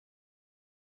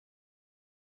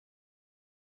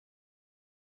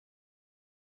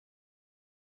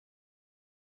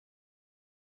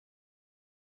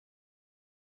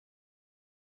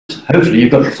Hopefully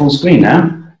you've got the full screen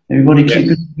now. Everybody keep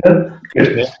good to go?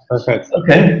 Good. Yeah, perfect.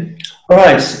 Okay. All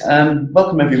right.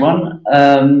 Welcome everyone.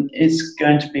 It's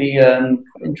going to be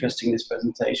quite interesting, this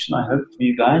presentation, I hope, for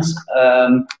you guys.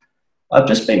 I've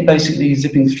just been basically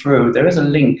zipping through. There is a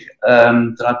link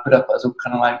that I put up as a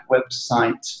kind of like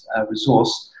website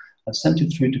resource. I've sent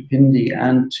it through to Pindi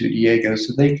and to Diego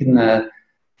so they can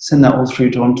send that all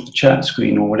through onto the chat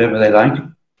screen or whatever they like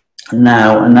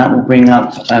now, and that will bring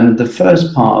up the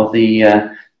first part of the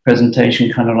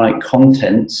presentation, kind of like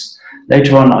contents.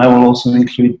 Later on, I will also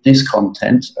include this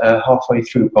content halfway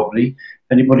through, probably.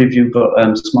 If anybody of you have got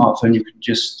a smartphone, you can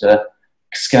just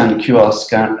scan the QR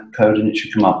code and it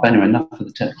should come up. Anyway, enough of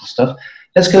the technical stuff.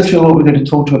 Let's go through what we're going to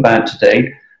talk about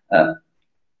today.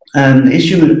 And the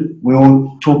issue we're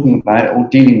all talking about or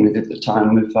dealing with at the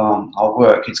time with our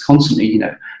work, it's constantly, you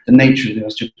know, the nature of the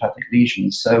osteopathic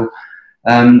lesions. So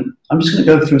I'm just going to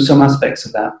go through some aspects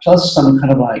of that, plus some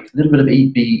kind of like a little bit of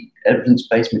EB,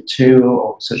 evidence-based material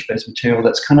or research-based material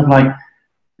that's kind of like,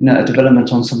 you know, a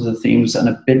development on some of the themes and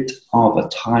a bit of a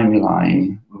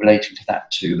timeline relating to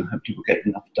that too. Hopefully we'll get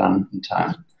enough done in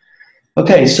time.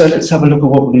 Okay, so let's have a look at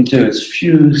what we're going to do. There's a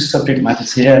few subject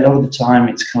matters here. A lot of the time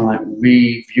it's kind of like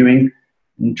reviewing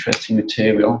interesting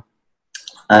material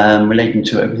relating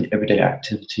to everyday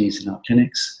activities in our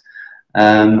clinics.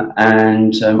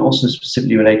 And also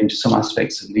specifically relating to some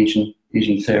aspects of lesion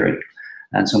theory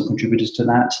and some contributors to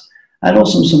that, and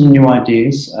also some new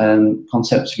ideas,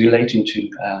 concepts relating to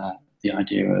the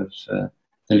idea of the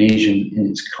lesion in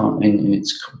its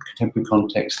contemporary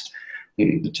context,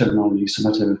 the terminology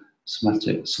somatic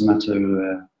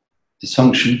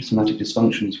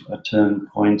dysfunction is a term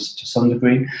coins to some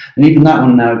degree, and even that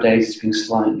one nowadays has been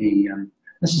slightly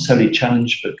necessarily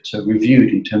challenged, but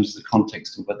reviewed in terms of the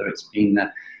context of whether it's been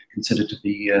considered to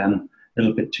be a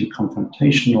little bit too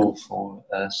confrontational for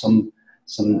some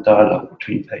dialogue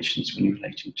between patients when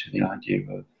relating to the idea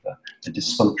of the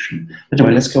dysfunction. But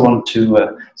anyway, let's go on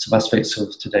to some aspects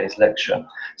of today's lecture.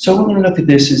 So what we're going to look at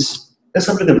this is, let's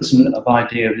have a look at some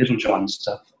idea of Littlejohn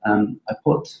stuff. I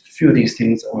put a few of these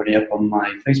things already up on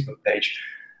my Facebook page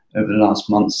over the last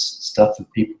month's stuff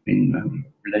of people been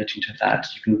relating to that.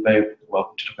 You can be very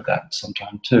welcome to look at that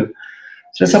sometime too.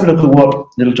 So let's have a look at what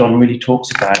Littlejohn really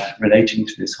talks about relating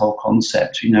to this whole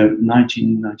concept. You know,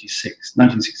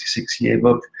 1966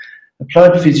 yearbook,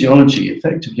 applied physiology.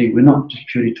 Effectively, we're not just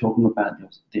purely talking about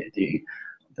the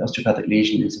osteopathic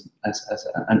lesion as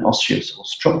an osseous or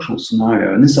structural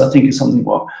scenario. And this, I think, is something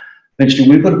what eventually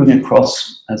we've got to bring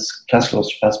across as classical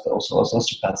osteopaths, but also as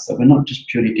osteopaths, that we're not just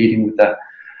purely dealing with that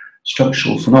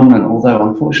structural phenomenon, although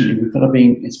unfortunately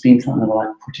it's been kind of like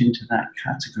put into that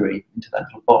category, into that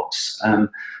little box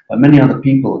by many other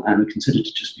people, and considered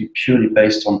to just be purely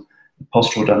based on the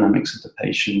postural dynamics of the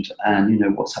patient and, you know,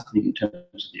 what's happening in terms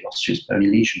of the osseous bony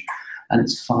lesion. And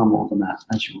it's far more than that,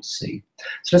 as you will see.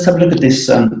 So let's have a look at this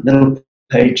little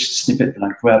page snippet that I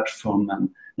grabbed from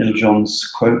Littlejohn's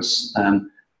quotes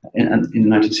in the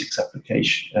 1906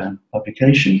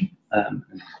 publication from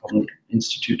the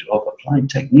Institute of Applied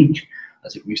Technique,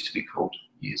 as it used to be called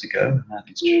years ago, now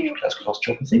the Institute of Classical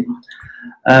Osteopathy.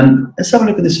 Let's have a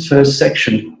look at this first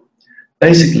section.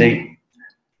 Basically,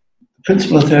 the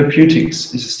principle of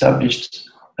therapeutics is established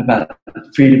about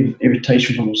freedom of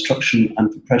irritation from obstruction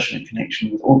and compression in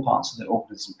connection with all parts of the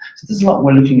organism. So there's a lot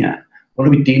we're looking at. What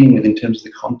are we dealing with in terms of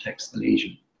the context of the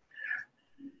lesion?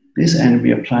 This end,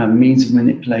 we apply a means of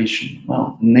manipulation.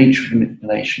 Well, nature of the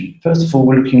manipulation. First of all,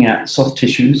 we're looking at soft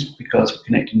tissues because we're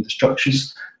connecting the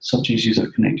structures. Soft tissues are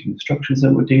connecting the structures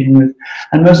that we're dealing with.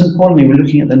 And most importantly, we're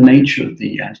looking at the nature of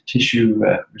the tissue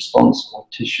response or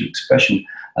tissue expression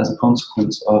as a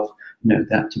consequence of, you know,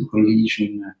 that typical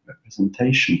lesion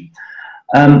representation.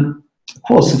 Of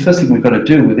course, the first thing we've got to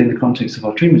do within the context of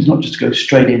our treatment is not just go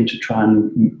straight in to try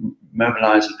and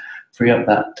mobilize and free up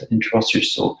that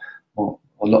interosseous or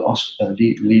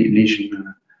lesion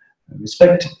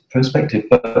perspective,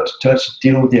 but to actually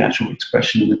deal with the actual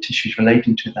expression of the tissues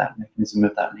relating to that mechanism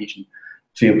of that lesion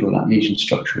field or that lesion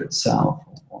structure itself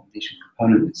or lesion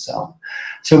component itself.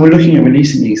 So we're looking at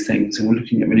releasing these things, and we're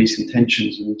looking at releasing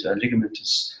tensions and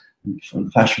ligamentous and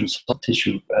fascial soft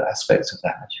tissue aspects of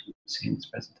that, as you can see in this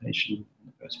presentation on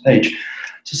the first page.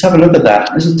 So let's have a look at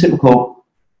that. This is a typical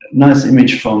nice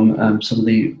image from some of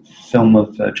the film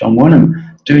of John Wernham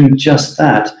doing just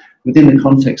that within the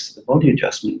context of the body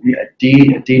adjustment. We are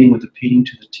dealing with appealing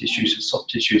to the tissues and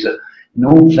soft tissues in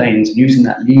all planes, and using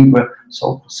that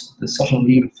the subtle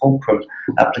lever fulcrum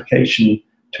application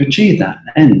to achieve that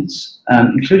ends,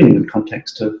 including in the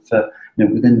context of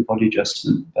within the body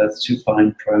adjustment, both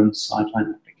supine, prone,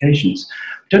 sideline applications.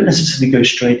 We don't necessarily go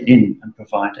straight in and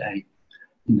provide a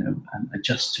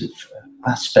adjustive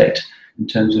aspect in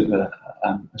terms of a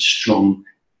strong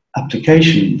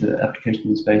application. The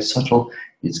application is very subtle.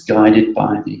 It's guided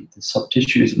by the soft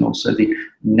tissues and also the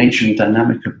nature and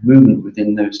dynamic of movement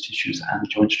within those tissues and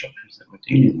joint structures that we're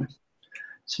dealing with.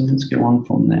 So let's go on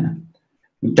from there.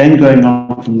 We're then going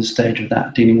on from the stage of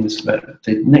that, dealing with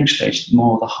the next stage,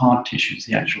 more the hard tissues,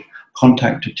 the actual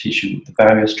contact of tissue, the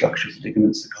various structures, the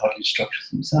ligaments, the cartilage structures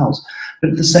themselves.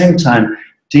 But at the same time,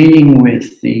 dealing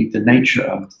with the nature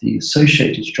of the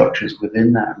associated structures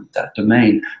within that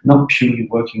domain, not purely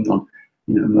working on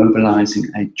mobilizing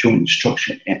a joint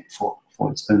structure for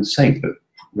its own sake, but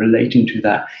relating to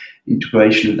that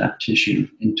integration of that tissue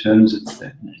in terms of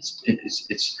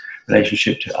its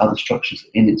relationship to other structures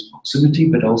in its proximity,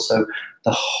 but also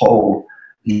the whole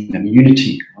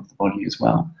unity of the body as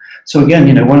well. So again,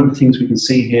 one of the things we can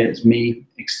see here is me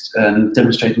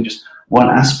demonstrating just one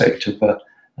aspect of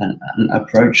an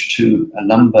approach to a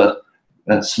lumbar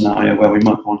scenario where we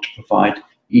might want to provide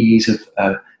ease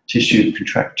of tissue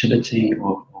contractility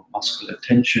or muscular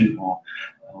tension or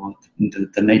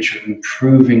the nature of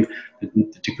improving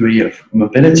the degree of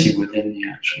mobility within the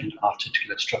actual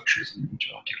articular structures and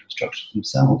interarticular structures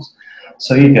themselves.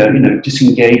 So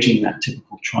disengaging that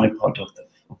typical tripod of the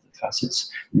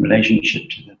facets in relationship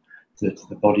to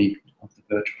the body of the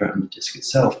vertebra and the disc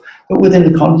itself, but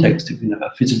within the context of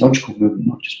a physiological movement,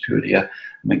 not just purely a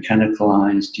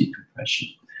mechanicalized decompression.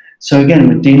 So again,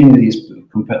 we're dealing with these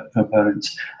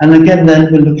components, and again,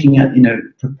 then we're looking at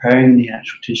preparing the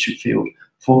actual tissue field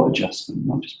for adjustment,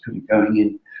 not just purely going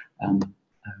in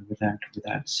without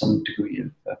some degree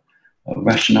of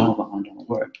rationale behind our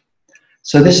work.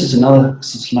 So this is another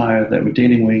scenario that we're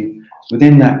dealing with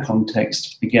within that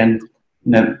context. Again,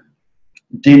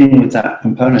 dealing with that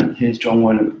component. Here's John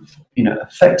Wernham,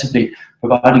 effectively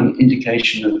providing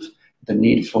indication of the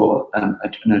need for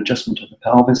an adjustment of the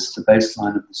pelvis, the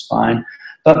baseline of the spine,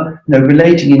 but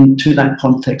relating into that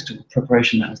context of the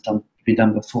preparation that has been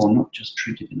done before, not just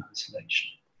treated in isolation.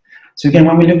 So again,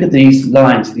 when we look at these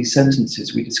lines, these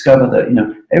sentences, we discover that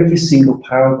every single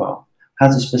paragraph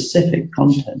has a specific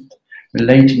content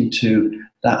relating to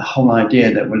that whole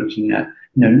idea that we're looking at.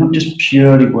 Not just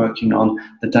purely working on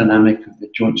the dynamic of the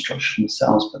joint structure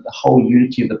themselves, but the whole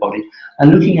unity of the body,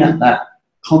 and looking at that,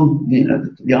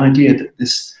 the idea that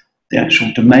the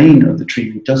actual domain of the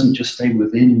treatment doesn't just stay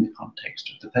within the context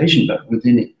of the patient, but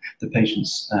within it, the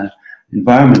patient's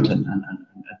environment and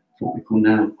what we call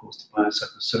now, of course, the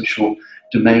biopsychosocial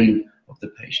domain of the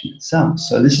patient itself.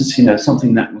 So this is,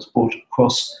 something that was brought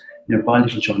across, by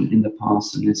Littlejohn in the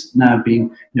past, and is now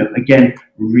being, again,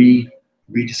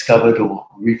 rediscovered or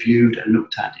reviewed and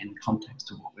looked at in the context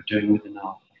of what we're doing within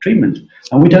our treatment.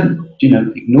 And we don't,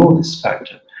 ignore this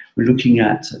factor. We're looking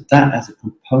at that as a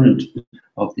component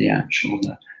of the actual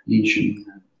lesion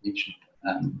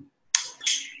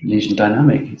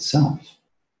dynamic itself.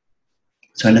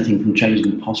 So anything from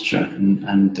changing the posture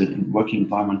and the working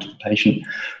environment of the patient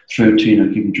through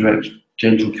to giving direct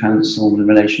gentle counsel in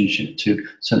relationship to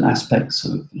certain aspects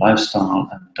of lifestyle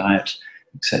and diet,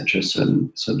 etc.,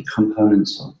 certain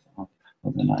components of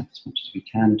their life as much as we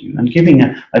can do. And giving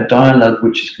a dialogue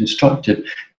which is constructive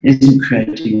isn't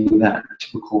creating that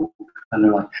typical kind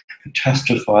of like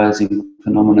catastrophizing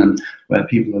phenomenon where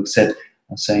people are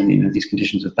saying, these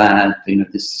conditions are bad,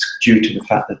 this is due to the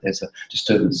fact that there's a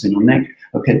disturbance in your neck.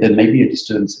 Okay, there may be a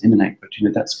disturbance in the neck, but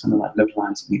that's kind of like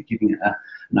localizing it, giving it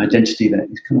an identity that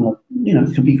is kind of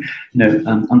like, can be,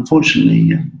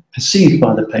 unfortunately perceived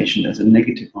by the patient as a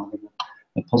negative rather than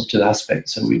a positive aspect.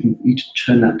 So we need to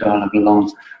turn that dialogue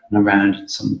along and around in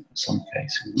some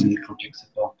case in the context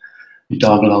of the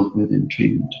dialogue within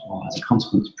treatment, or as a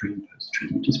consequence of pre and post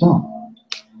treatment as well.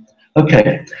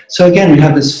 Okay, so again we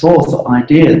have this fourth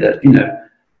idea that the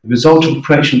result of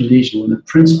correction of the lesion, when the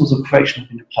principles of correction have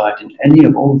been applied in any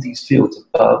of all of these fields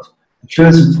above, the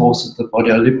fluids and forces of the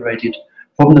body are liberated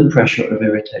from the pressure of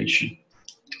irritation,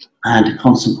 and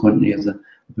consequently, as a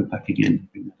back again,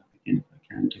 bring that up again if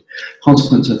I can do.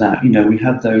 Consequence of that, we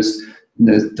have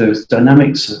those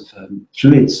dynamics of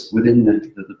fluids within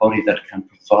the body that can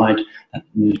provide that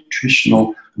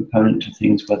nutritional component to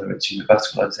things, whether it's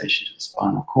vascularization to the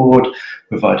spinal cord,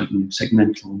 providing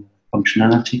segmental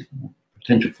functionality,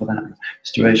 potential for that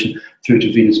restoration, through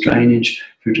to venous drainage,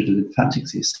 through to the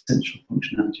lymphatics, the essential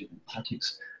functionality of the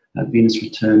lymphatics, venous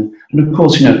return, and of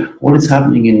course, what is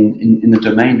happening in the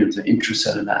domain of the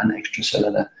intracellular and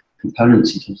extracellular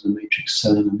components in terms of the matrix,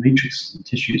 cellular matrix and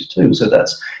tissues too. So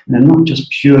that's not just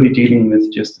purely dealing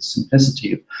with just the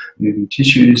simplicity of moving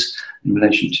tissues in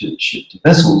relation to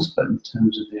vessels, but in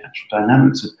terms of the actual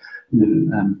dynamics of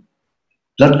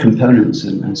blood components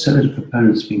and cellular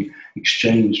components being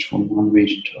exchanged from one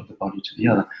region of the body to the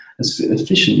other as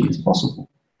efficiently as possible,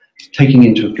 taking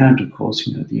into account, of course,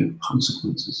 the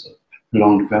consequences of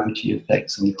prolonged gravity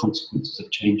effects and the consequences of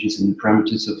changes in the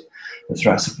parameters of the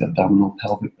thoracic, abdominal,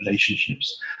 pelvic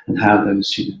relationships, and how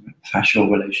those fascial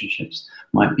relationships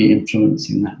might be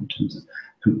influencing that in terms of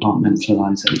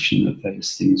compartmentalization of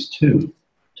various things too,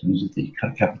 in terms of the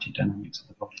cavity dynamics of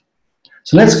the body.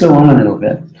 So let's go on a little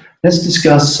bit. Let's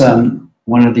discuss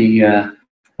one of the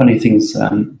funny things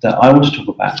that I want to talk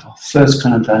about, our first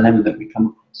kind of dilemma that we come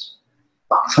across,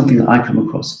 something that I come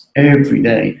across every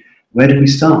day. Where do we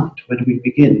start? Where do we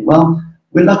begin? Well,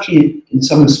 we're lucky in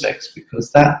some respects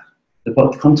because the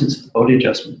contents of the body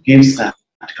adjustment gives that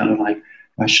kind of like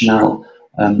rationale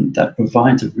that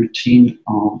provides a routine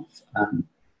of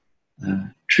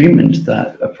treatment,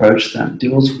 that approach that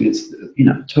deals with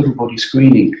total body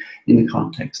screening in the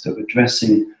context of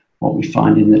addressing what we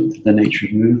find in the nature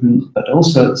of movement, but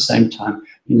also at the same time,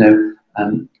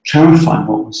 clarifying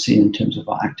what we're seeing in terms of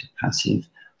our active passive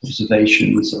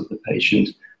observations of the patient,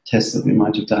 tests that we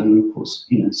might have done, and of course,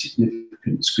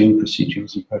 significant screening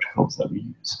procedures and protocols that we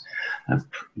use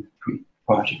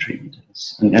prior to treatment.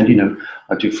 And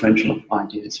our differential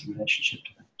ideas in relationship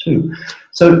to that too.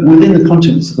 So within the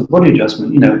context of the body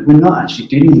adjustment, we're not actually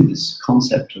dealing with this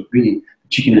concept of really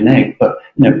chicken and egg, but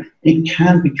it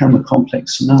can become a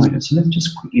complex scenario. So let's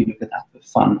just quickly look at that for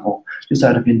fun, or just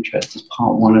out of interest as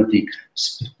part one of the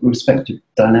respective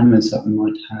dilemmas that we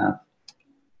might have.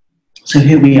 So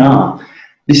here we are.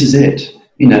 This is it.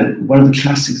 One of the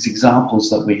classic examples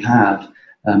that we have,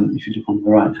 if you look on the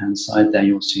right-hand side there,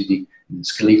 you'll see the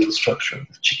skeletal structure of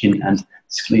the chicken and the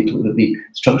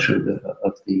structure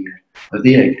of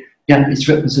the egg. Yeah, it's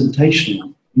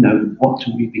representational. What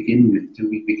do we begin with? Do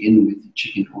we begin with the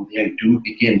chicken or the egg? Do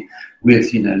we begin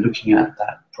with, looking at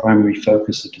that primary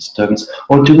focus of disturbance,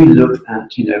 or do we look at,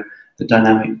 the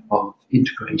dynamic of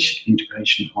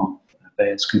integration of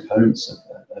various components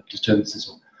of disturbances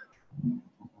or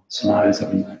scenarios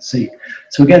that we might see?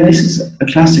 So again, this is a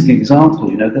classic example.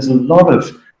 There's a lot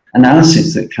of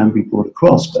analysis that can be brought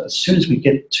across, but as soon as we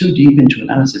get too deep into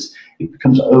analysis, it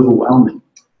becomes overwhelming.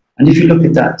 And if you look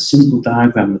at that simple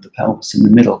diagram with the pelvis in the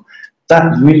middle,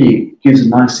 that really gives a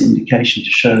nice indication to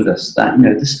show us that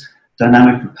this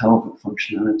dynamic of pelvic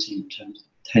functionality in terms of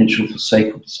potential for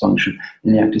sacral dysfunction,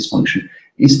 iliac dysfunction,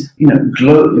 is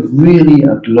really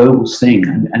a global thing,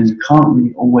 and you can't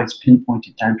really always pinpoint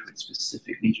it down to a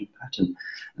specific lesion pattern.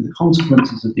 And the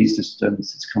consequences of these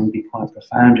disturbances can be quite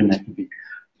profound, and there can be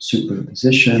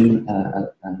superposition,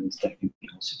 and there can be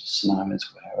also scenarios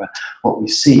where what we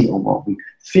see or what we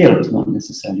feel is not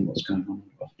necessarily what's going on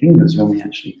with our fingers when we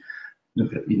actually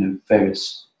look at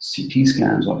various CT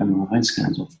scans or MRI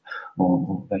scans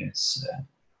or various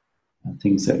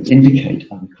things that indicate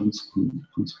other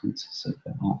consequences of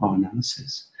our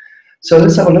analysis. So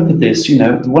let's have a look at this.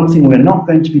 The one thing we're not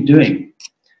going to be doing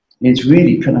is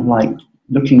really kind of like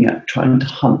looking at trying to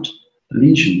hunt the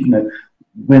lesion.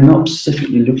 We're not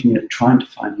specifically looking at trying to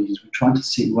find lesions. We're trying to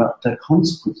see what the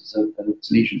consequences of those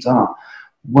lesions are.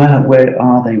 Where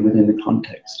are they within the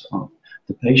context of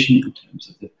the patient in terms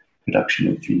of the production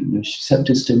of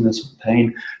nociceptive stimulus or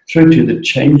pain, through to the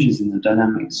changes in the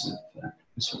dynamics of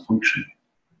visceral function,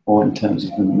 or in terms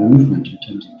of the movement, in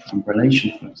terms of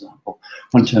triangulation, for example,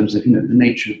 or in terms of the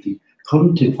nature of the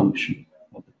cognitive function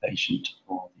of the patient,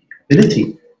 or the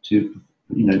ability to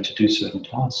do certain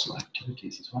tasks or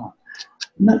activities as well.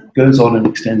 And that goes on and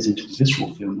extends into the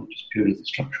visceral field, not just purely the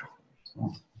structural field as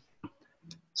well.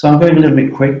 So I'm going a little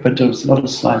bit quick, but there's a lot of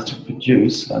slides to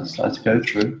produce, slides to go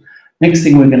through. Next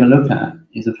thing we're going to look at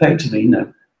is effectively,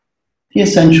 the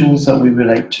essentials that we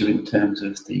relate to in terms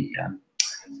of the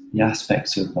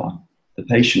aspects of the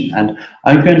patient. And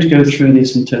I'm going to go through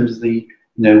this in terms of the,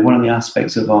 one of the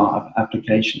aspects of our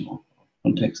application or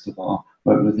context of our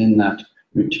work within that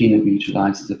routine that we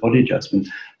utilize as a body adjustment,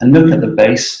 and look at the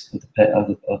base of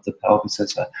the pelvis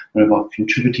as one of our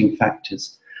contributing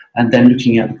factors, and then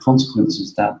looking at the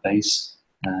consequences of that base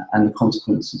and the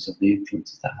consequences of the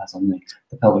influences that has on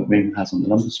the pelvic ring, has on the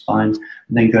lumbar spine, and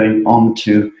then going on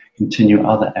to continue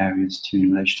other areas too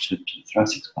in relation to the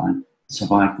thoracic spine,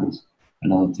 cervicals,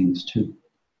 and other things too.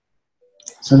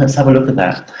 So let's have a look at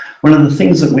that. One of the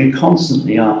things that we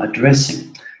constantly are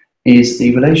addressing is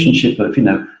the relationship of,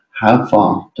 how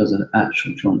far does an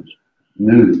actual joint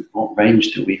move? What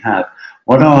range do we have?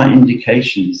 What are our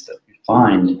indications that we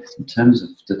find in terms of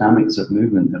dynamics of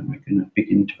movement that we're going to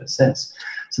begin to assess?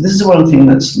 So this is one thing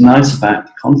that's nice about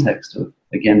the context of,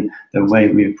 again, the way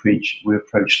we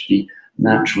approach the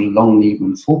natural long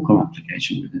lever fulcrum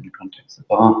application within the context of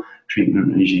our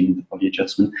treatment regime, the body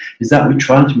adjustment, is that we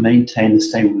try to maintain and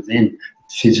stay within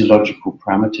physiological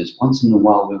parameters. Once in a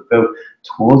while, we'll go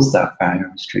towards that barrier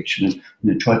restriction and, you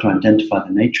know, try to identify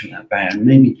the nature of that barrier and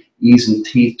maybe ease and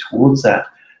teeth towards that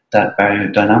barrier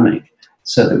dynamic,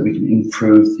 so that we can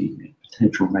improve the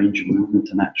potential range of movement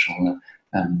and actual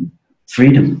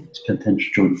freedom,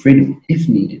 potential joint freedom, if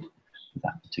needed, for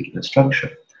that particular structure.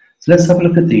 So let's have a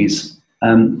look at these.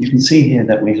 You can see here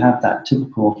that we have that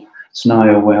typical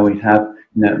scenario where we have,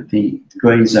 you know, the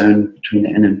grey zone between the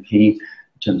N and P in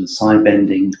terms of side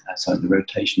bending, the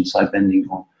rotation, side bending,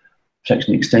 or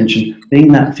flexion extension,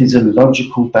 being that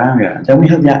physiological barrier. And then we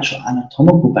have the actual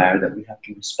anatomical barrier that we have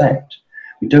to respect.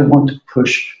 We don't want to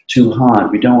push too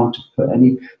hard. We don't want to put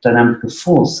any dynamic of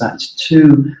force that's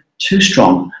too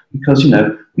strong, because, you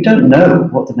know, we don't know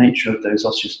what the nature of those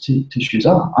osseous tissues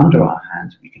are under our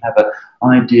hands. We can have an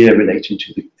idea relating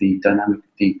to the dynamic,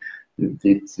 the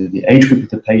age group of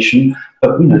the patient,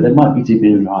 but, you know, there might be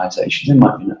demineralization, there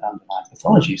might be an underlying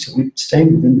pathology. So we stay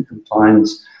within the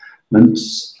confinements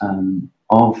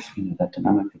of, you know, that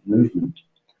dynamic of movement.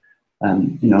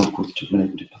 You know, of course,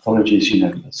 related to pathologies, you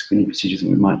know, screening procedures that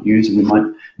we might use, and we might,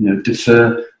 you know,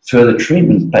 defer further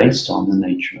treatment based on the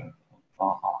nature of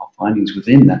our findings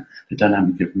within the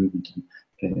dynamic of movement,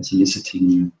 and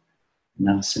eliciting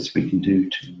analysis we can do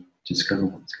to discover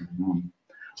what's going on.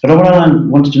 But what I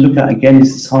wanted to look at again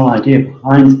is this whole idea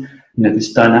behind, you know,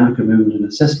 this dynamic of movement and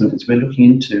assessment, is we're looking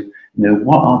into, you know,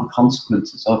 what are the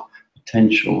consequences of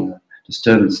potential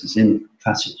disturbances in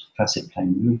facet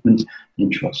plane movement,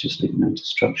 interosseous ligamental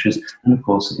structures, and of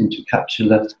course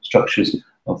intercapsular structures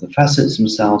of the facets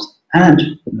themselves,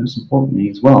 and most importantly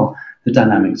as well, the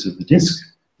dynamics of the disc.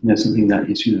 You know, something that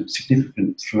is, you know,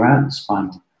 significant throughout the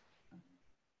spinal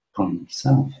column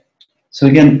itself. So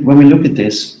again, when we look at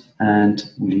this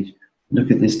and we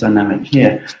look at this dynamic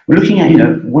here, we're looking at, you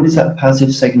know, what is that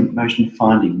passive segment motion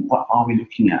finding? What are we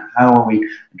looking at? How are we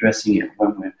addressing it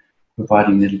when we're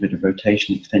providing a little bit of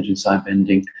rotation, extension, side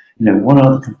bending? You know, what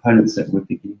are the components that we're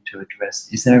beginning to address?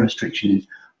 Is there a restriction in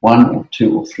one or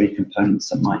two or three components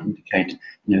that might indicate,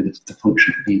 you know, the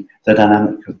function of the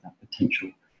dynamic of that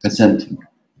potential presenting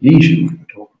lesion that we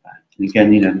talk about? And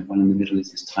again, you know, the one in the middle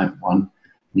is this type 1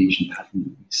 lesion pattern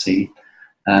that we see,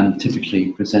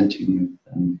 typically presenting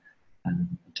with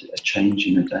a change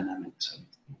in the dynamics of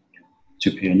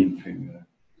superior and inferior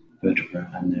vertebra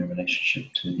and their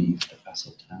relationship to the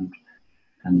facet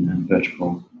and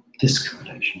vertebral disc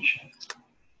relationship,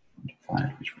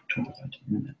 which we'll talk about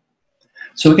in a minute.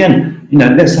 So again, you know,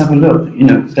 let's have a look. You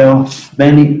know, there are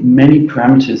many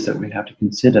parameters that we have to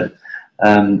consider,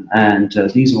 and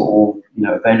these are all, you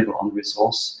know, available on the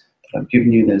resource that I've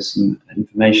given you. There's some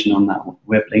information on that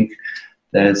web link.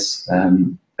 There's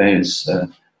various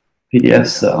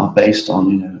PDFs that are based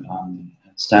on, you know,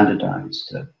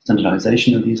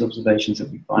 standardization of these observations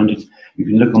that we find. You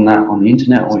can look on that on the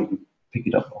internet, or you can pick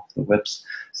it up off the website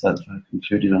that I've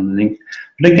included on the link.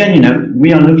 But again, you know,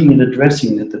 we are looking at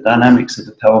addressing the dynamics of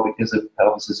the pelvic as a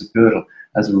pelvis, as a girdle,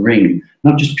 as a ring,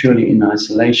 not just purely in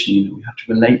isolation. You know, we have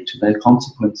to relate to the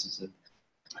consequences of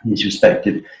these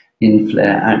respective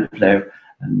in-flare, out-flare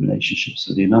relationships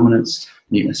of the anominants,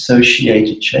 the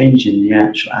associated change in the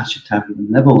actual acetabulum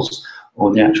levels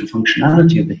or the actual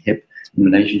functionality of the hip in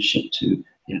relationship to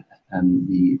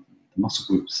the muscle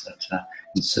groups that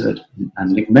insert,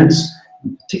 and ligaments,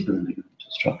 in particular ligamental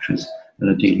structures that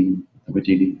we're dealing with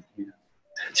here.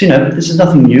 So, you know, this is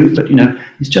nothing new, but, you know,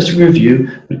 it's just a review,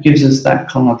 but it gives us that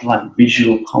kind of like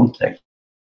visual context.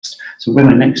 So when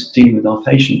we're next dealing with our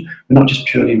patient, we're not just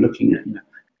purely looking at, you know,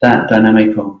 that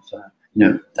dynamic of, you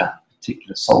know, that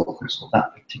particular sulcus or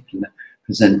that particular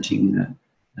presenting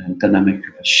dynamic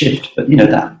of a shift, but, you know,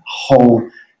 that whole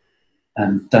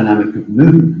dynamic of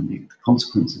movement and the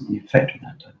consequence and the effect of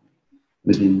that dynamic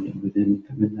within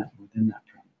that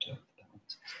parameter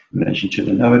in relation to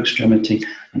the lower extremity,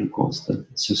 and of course the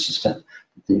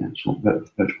actual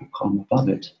vertebral column above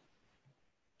it.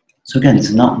 So again,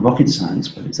 it's not rocket science,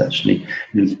 but it's actually,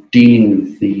 you know, dealing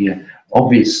with the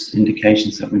obvious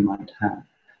indications that we might have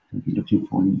and be looking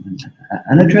for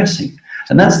and addressing.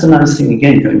 And that's the nice thing,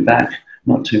 again, going back,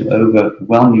 not to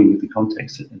overwhelm you with the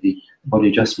context of the body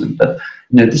adjustment, but,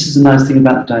 you know, this is the nice thing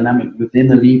about the dynamic within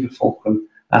the lever fulcrum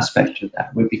aspect of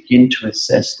that. We begin to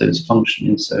assess those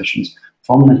functional insertions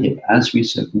from the hip as we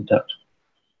circumduct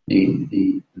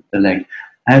the leg.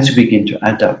 As we begin to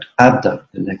abduct the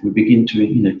leg, we begin to,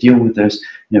 you know, deal with those,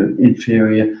 you know,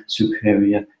 inferior,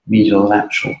 superior, medial,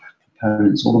 lateral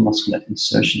components, all the muscular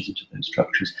insertions into those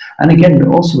structures. And again,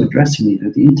 we're also addressing, you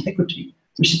know, the integrity,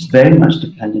 which is very much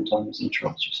dependent on those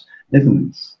interosseous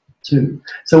ligaments too.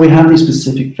 So we have these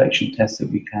specific flexion tests that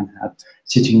we can have,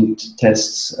 sitting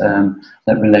tests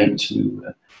that relate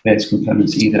to various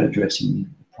components, either addressing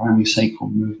the primary sacral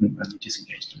movement when we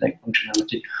disengage the leg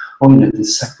functionality, or the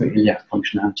sacroiliac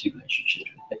functionality relationship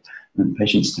when the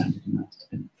patient standing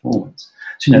and forwards.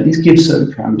 So these give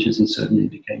certain parameters and certain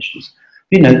indications.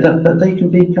 That they can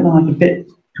be kind of like a bit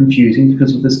confusing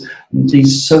because of these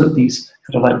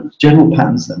kind of like general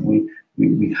patterns that we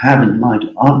have in mind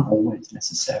aren't always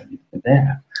necessarily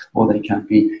there, or they can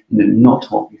be not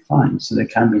what we find. So there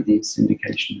can be this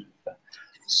indication of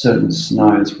certain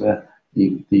scenarios where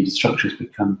the structures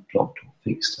become blocked or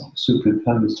fixed or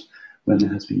superimposed when there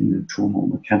has been trauma or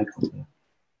mechanical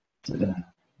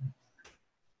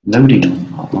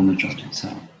loading on the joint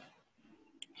itself.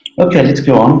 Okay, let's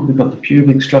go on. We've got the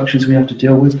pubic structures we have to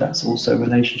deal with. That's also a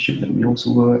relationship that we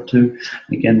also work to.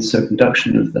 Again,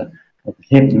 circumduction of the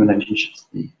hip in relationship to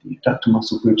the adductor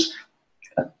muscle groups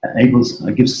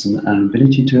gives us an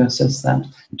ability to assess that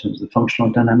in terms of the functional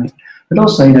dynamic. But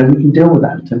also, we can deal with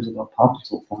that in terms of our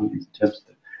particle findings, in terms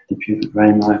of the pubic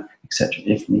rami, etc.,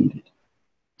 if needed.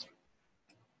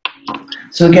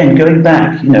 So again, going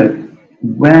back,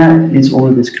 where is all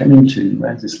of this coming to?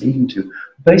 Where is this leading to?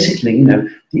 Basically, the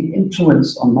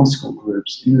influence on muscle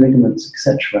groups, ligaments,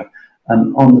 etc.,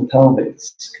 on the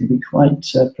pelvis can be quite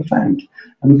profound.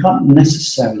 And we can't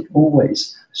necessarily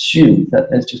always assume that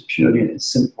there's just purely a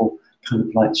simple kind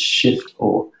of like shift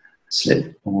or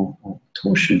slip or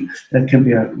torsion. There can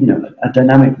be a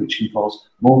dynamic which involves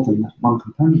more than one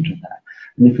component of that.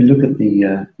 And if we look at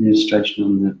the illustration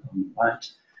on the right,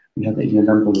 we have the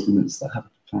iliolumbar ligaments that have a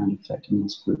profound effect on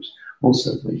muscle groups.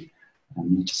 Also the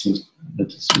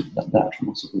lateral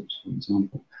muscle groups, for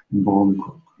example, lumborum,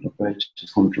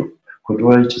 quadratus,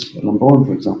 quadratus, lumborum,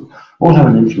 for example, all have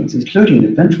an influence, including the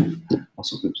ventral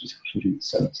muscle groups, including the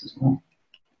psoas as well.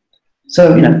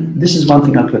 So, this is one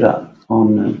thing I put up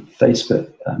on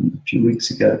Facebook a few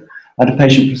weeks ago. I had a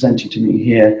patient presenting to me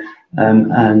here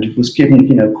and was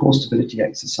given, core stability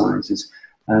exercises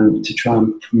to try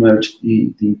and promote the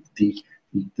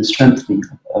strengthening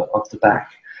of the back.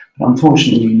 But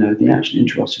unfortunately, the actual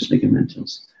interosseous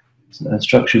ligamentous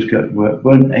structures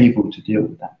weren't able to deal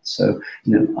with that. So,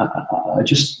 I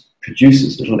just produced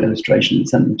this little illustration and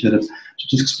sent them to them to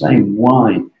just explain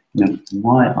why,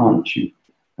 why aren't you,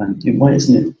 why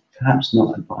isn't it perhaps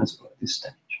not advisable at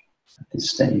this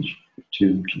stage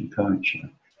to encourage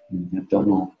the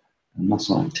abdominal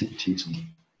muscle activities and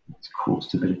core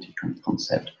stability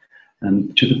concept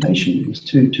to the patient. It was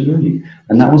too early,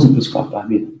 and that wasn't prescribed by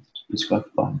me, it was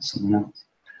prescribed by someone else.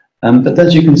 But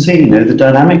as you can see, the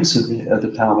dynamics of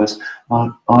the pelvis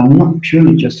are not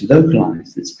purely just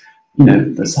localized. It's,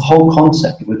 that's the whole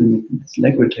concept within the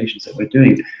leg rotations that we're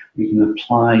doing. We can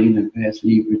apply, various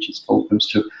leverages, fulcrums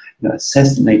to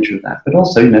assess the nature of that. But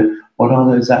also, what are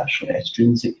those actual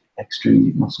extrinsic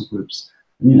muscle groups?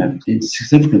 And, the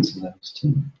significance of those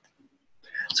too.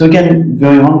 So again,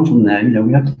 going on from there,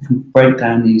 we have to break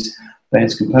down these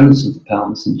various components of the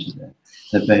pelvis into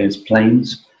their various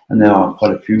planes. And there are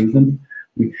quite a few of them.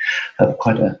 We have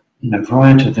quite a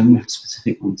variety of them. We have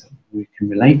specific ones that we can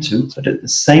relate to, but at the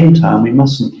same time, we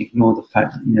mustn't ignore the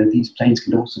fact that these planes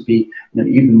can also be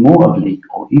even more oblique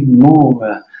or even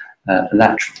more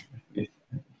lateral,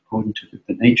 according to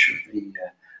the nature of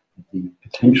the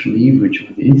potential leverage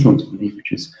or the influence of the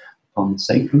leverages upon the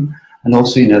sacrum, and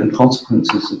also the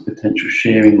consequences of potential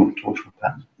shearing or torsional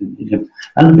patterns within the limb,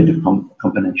 and a bit of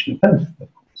combination of both,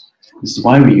 of course. This is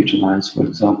why we utilize, for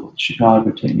example, the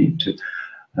Chicago technique,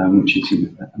 which is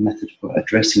a method for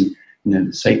addressing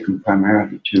the sacrum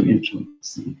primarily to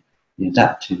influence the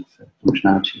adaptive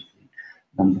functionality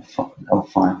of the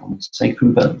L5 on the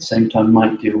sacrum, but at the same time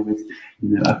might deal with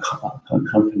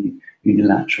accompanying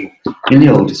unilateral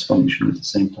iliac dysfunction at the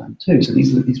same time too. So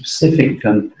these are these specific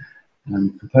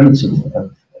components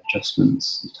of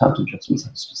adjustments. The types of adjustments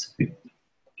have a specific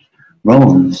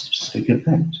role and a specific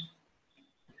effect.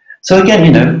 So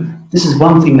again, this is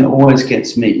one thing that always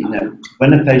gets me.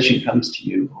 When a patient comes to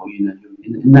you, or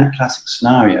in that classic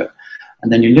scenario,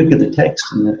 and then you look at the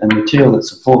text and the material that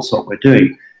supports what we're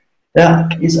doing, there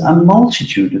is a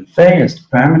multitude of various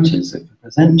parameters that can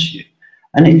present to you,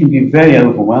 and it can be very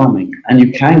overwhelming. And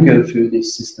you can go through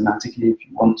this systematically if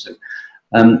you want to.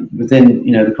 Within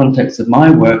the context of my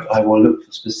work, I will look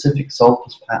for specific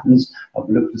sulcus patterns. I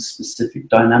will look for specific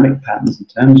dynamic patterns in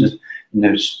terms of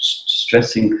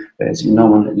stressing various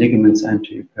normal ligaments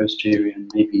anterior, posterior, and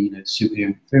maybe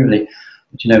superior, inferiorly.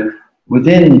 But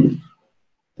within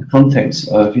the context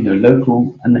of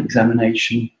local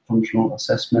examination, functional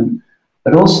assessment,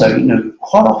 but also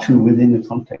quite often within the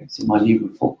context of my lever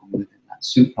fulcrum within that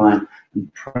supine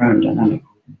and prone dynamic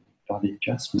body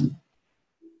adjustment.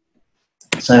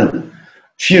 So,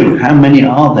 phew, how many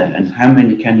are there, and how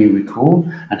many can you recall,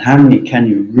 and how many can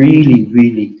you really,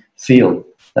 really feel?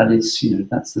 That is, you know,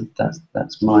 that's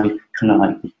my kind of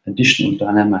like additional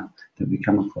dilemma that we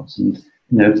come across. And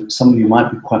you know, some of you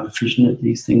might be quite proficient at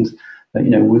these things, but you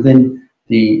know, within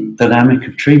the dynamic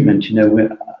of treatment, you know,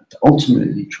 we're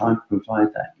ultimately trying to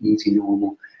provide that easy,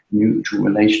 normal, neutral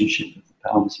relationship with the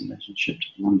pelvis, relationship to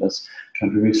the lumbus,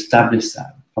 trying to re-establish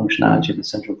that functionality of the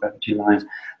central gravity line,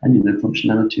 and you know,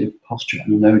 functionality of posture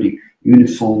and loading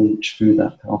uniform through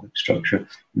that pelvic structure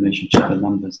in relation to the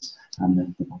lumbus and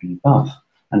the body above,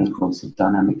 and of course the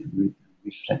dynamic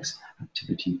reflex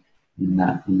activity in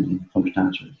that in the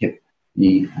functionality of the hip,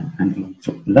 knee, and ankle and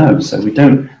foot below. So we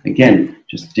don't again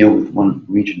just deal with one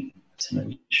region in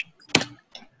isolation.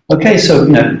 Okay, so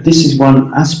you know, this is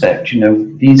one aspect. You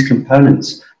know, these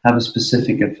components have a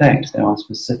specific effect. There are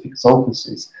specific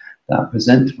sulcuses that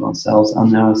present to ourselves,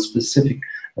 and there are specific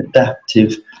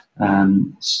adaptive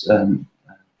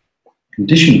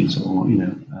conditions, or you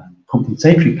know,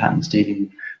 compensatory patterns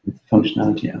dealing with the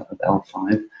functionality of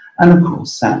L5, and of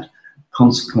course that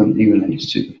consequently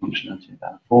relates to the functionality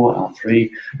of L4,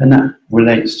 L3, and that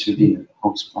relates to the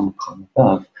whole spinal column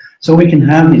above. So we can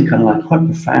have these kind of like quite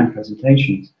profound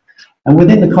presentations. And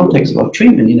within the context of our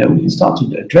treatment, you know, we can start to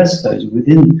address those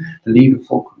within the lever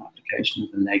fulcrum application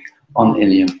of the leg on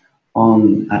ilium,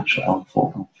 on actual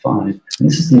L4, L5. And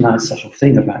this is the nice subtle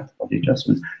thing about the body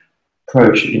adjustment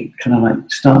approach. It kind of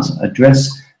like starts to address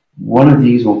one of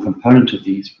these or component of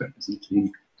these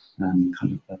representing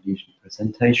kind of lesion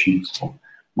presentations or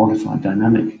modified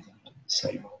dynamic,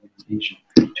 say, rather than lesion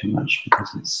too much,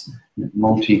 because it's you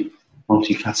know,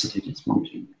 multifaceted, it's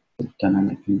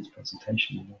multi-dynamic in its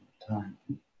presentation a lot of the time.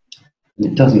 And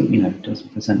it doesn't, you know, it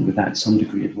doesn't present without some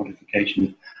degree of modification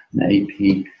of an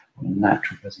AP or a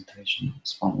lateral presentation of the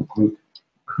spinal group,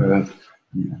 curve,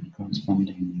 and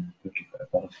corresponding vertebra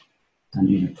above, and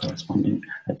you know, corresponding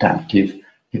adaptive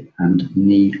hip and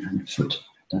knee and foot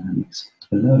dynamics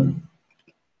below.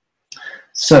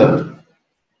 So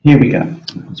here we go.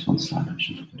 That's one slide I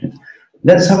should have put in.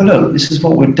 Let's have a look. This is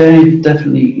what we're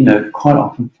definitely, you know, quite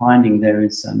often finding. There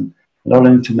is a lot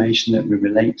of information that we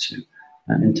relate to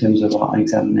in terms of our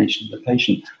examination of the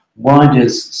patient. Why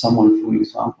does someone, for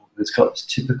example, who's got this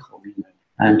typical, you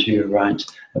know, anterior right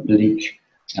oblique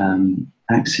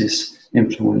axis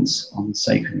influence on the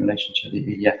sacrum in relation to the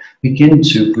ilia, begin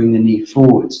to bring the knee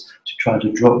forwards to try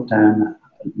to drop down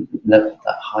that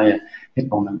higher hip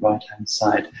on the right hand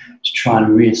side to try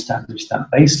and re-establish that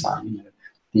baseline,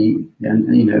 you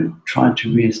know, trying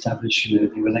to re-establish, you know,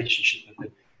 the relationship of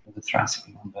the thoracic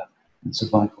lumbar and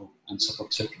cervical and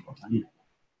suboccipital, you know,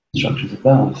 structures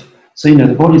above. So, you know,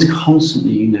 the body is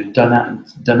constantly, you know,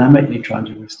 dynamically trying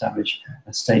to establish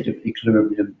a state of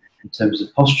equilibrium in terms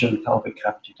of posture and pelvic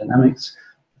cavity dynamics,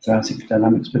 thoracic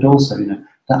dynamics, but also, you know,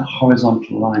 that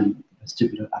horizontal line, the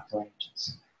vestibular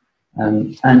apparatus.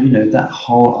 And you know, that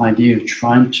whole idea of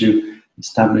trying to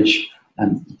establish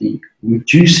the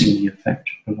reducing the effect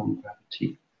of prolonged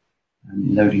gravity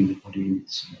and loading the body in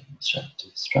its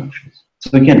restrictive structures.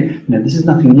 So again, you know, this is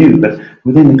nothing new, but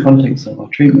within the context of our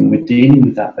treatment, we're dealing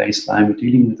with that baseline, we're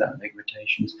dealing with that leg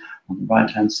rotations on the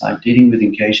right-hand side, dealing with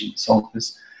engaging the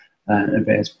sulcus at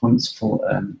various points for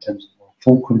in terms of our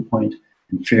fulcrum point,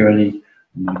 inferiorly,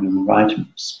 maybe on the right,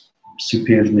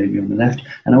 superiorly, maybe on the left,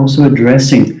 and also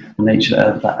addressing the nature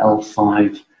of that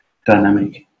L5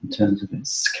 dynamic in terms of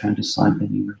its counter-side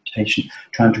bending rotation,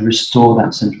 trying to restore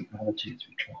that central gravity as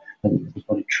we try. The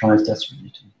body tries desperately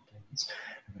to maintain its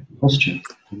posture.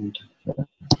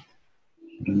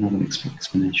 Another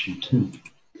explanation too.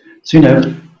 So, you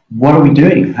know, what are we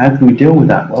doing? How can we deal with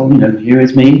that? Well, you know, here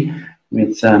is me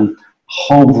with a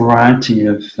whole variety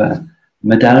of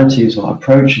modalities or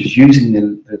approaches using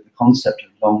the concept of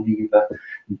long lever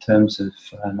in terms of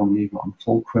long lever on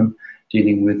fulcrum,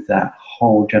 dealing with that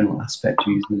whole general aspect,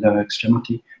 using the lower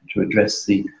extremity to address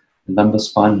the lumbar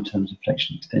spine in terms of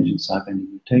flexion, extension, side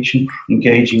bending, rotation,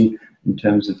 engaging in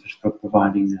terms of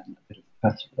providing a bit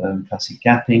of classic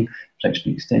gapping,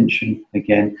 flexion, extension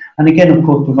again, and again, of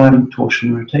course, providing torsion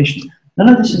and rotation. None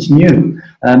of this is new,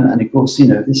 and of course, you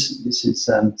know, this is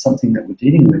something that we're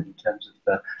dealing with in terms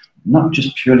of not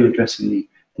just purely addressing the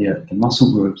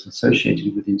muscle groups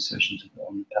associated with insertions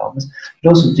on the pelvis, but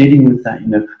also dealing with that, you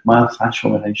know,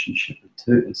 myofascial relationship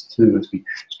as we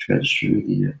stretch through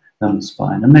the lumbar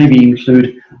spine, and maybe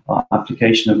include our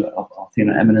application of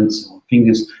thenar eminence or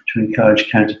fingers to encourage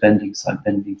counter bending, side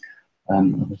bending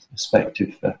of the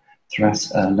respective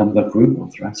lumbar group or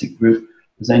thoracic group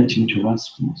presenting to us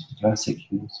from thoracic. You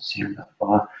can also see on that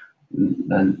bar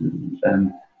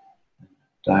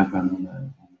diagram on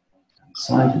the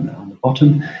side and on the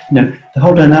bottom. The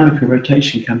whole dynamic of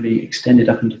rotation can be extended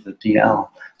up into the DL,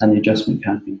 and the adjustment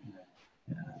can be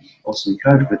also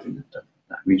encouraged within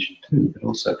that region too, but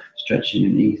also stretching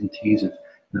in E's and T's of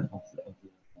the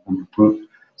lumbar group,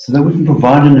 so that we can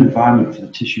provide an environment for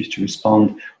the tissues to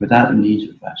respond without the need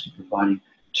of actually providing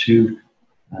too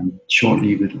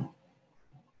short-levered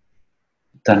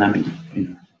dynamic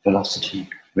velocity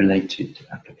related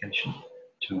application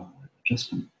to our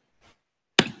adjustment.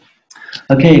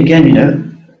 Okay,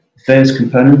 again, various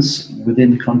components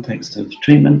within the context of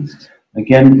treatment.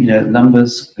 Again,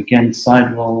 lumbars, again,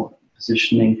 side roll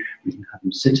positioning. We can have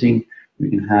them sitting. We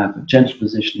can have a gentle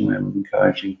positioning where we're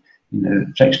encouraging,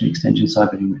 flexion, extension,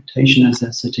 side bending, rotation as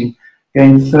they're sitting.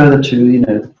 Going further to,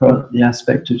 the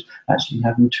aspect of actually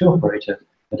having two operator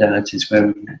modalities where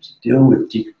we can actually deal with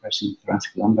decompressing the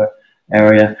thoracic lumbar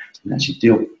area and actually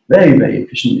deal very, very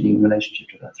efficiently in relationship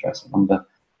to that thoracic lumbar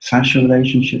fascia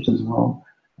relationships as well.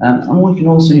 And we can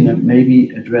also, maybe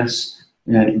address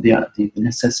the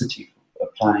necessity of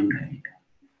applying a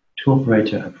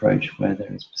two-operator approach where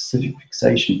there is specific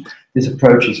fixation. This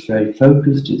approach is very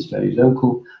focused, it's very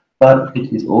local, but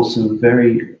it is also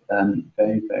very,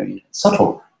 very, very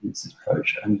subtle in this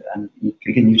approach. And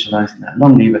again, utilizing that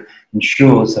long lever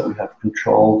ensures that we have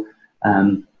control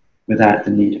without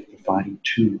the need of providing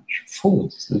too much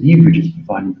force. The leverage is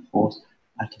providing the force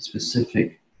at a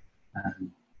specific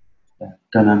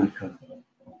dynamic of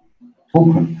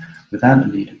fulcrum without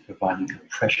the need of providing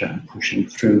pressure and pushing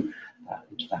through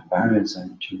into that barrier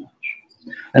zone too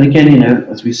much. And again,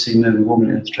 as we see Mervyn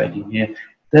Warman illustrating here,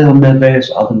 there are various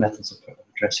other methods of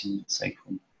addressing the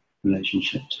sacral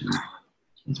relationship to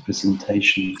its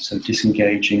presentation. So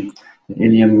disengaging the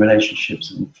ilium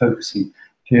relationships and focusing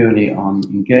purely on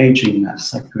engaging that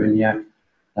sacroiliac,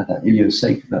 that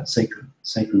iliosacral, that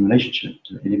sacral relationship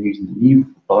to the ilium using the knee of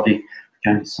the body,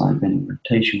 counter side bending,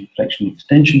 rotation, flexion,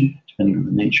 extension, depending on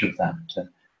the nature of that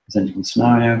presenting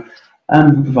scenario,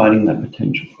 and providing that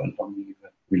potential for a long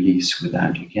lever release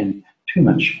without, again, too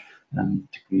much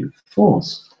degree of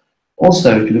force.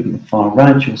 Also, if you look at the far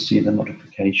right, you'll see the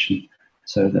modification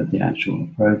so that the actual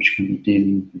approach can be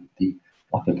dealing with the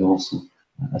upper dorsal,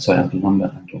 upper lumbar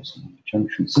and dorsal lumbar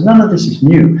junction. So none of this is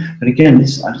new, but again, I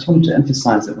just wanted to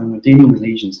emphasize that when we're dealing with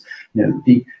lesions,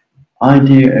 the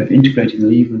idea of integrating the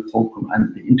lever and fulcrum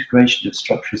and the integration of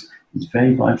structures is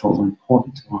very vital and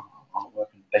important to our work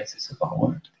and the basis of our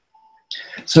work.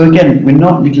 So again, we're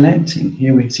not neglecting,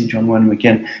 here we see John Wernham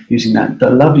again using the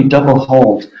lovely double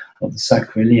hold of the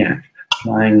sacroiliac,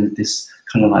 applying this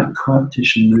kind of like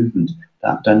coarctation movement,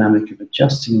 that dynamic of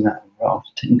adjusting that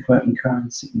raft,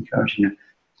 encouraging an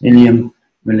ilium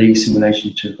release in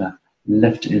relation to the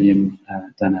left ilium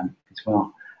dynamic as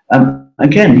well.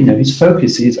 Again, his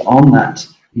focus is on that,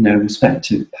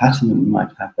 respective pattern that we might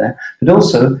have there, but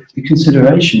also the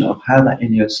consideration of how that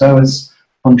iliopsoas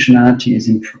functionality is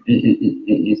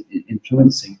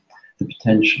influencing the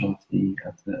potential of the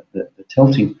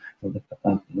tilting of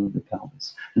the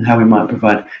pelvis, and how we might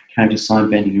provide counter side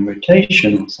bending and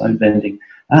rotation or side bending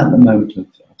at the moment of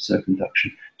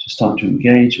circumduction to start to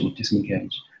engage or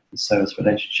disengage the psoas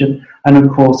relationship. And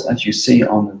of course, as you see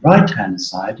on the right-hand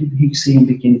side, you see him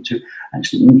begin to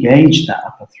actually engage that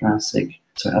upper thoracic,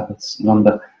 upper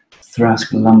lumbar,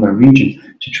 thoracic lumbar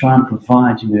region to try and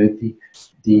provide,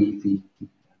 the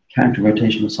counter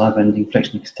rotational side bending,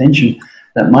 flexion, extension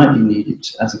that might be needed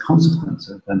as a consequence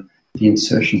of the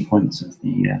insertion points of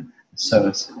the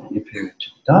psoas inferior to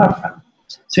the diaphragm.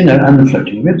 So, and the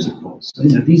floating ribs, of course. So,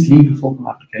 these lever fulcrum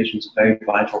applications are very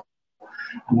vital.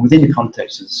 And within the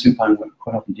context of the supine, we're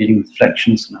quite often dealing with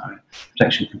flexion scenario,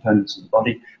 flexion components of the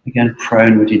body. Again,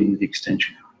 prone, we're dealing with the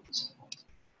extension components of the body.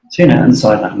 So, and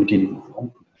sideline, we're dealing with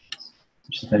all components,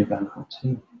 which is very valuable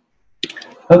too.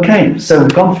 Okay, so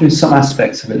we've gone through some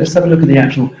aspects of it. Let's have a look at the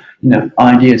actual,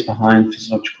 ideas behind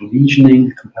physiological lesioning,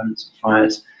 the components of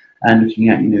fires, and looking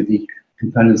at, the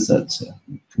components that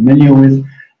we're familiar with.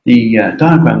 The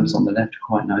diagrams on the left are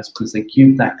quite nice because they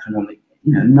give that kind of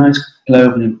nice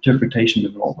global interpretation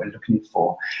of what we're looking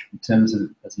for in terms of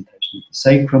the presentation of the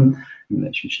sacrum in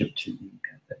relationship to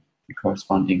the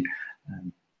corresponding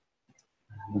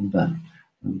lumbar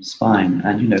spine.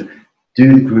 And,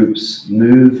 do the groups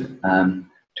move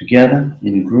together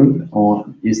in a group, or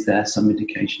is there some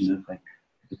indication of a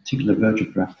particular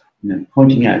vertebra,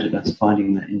 pointing out at us,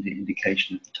 finding that in the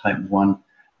indication of the type 1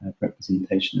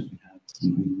 representation that we have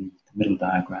in the middle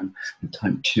diagram, and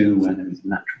type 2 where there is a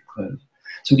lateral curve.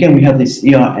 So again, we have this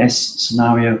ERS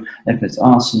scenario,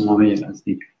 FSR scenario as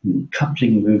the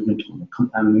coupling movement or the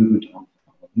compound movement of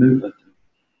movement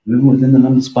movement within the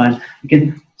lumbar spine.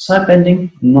 Again, side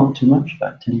bending, not too much,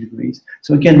 about 10 degrees.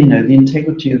 So again, you know, the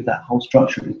integrity of that whole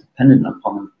structure is dependent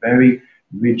upon a very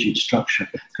rigid structure,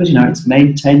 because, you know, it's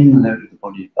maintaining the load of the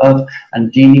body above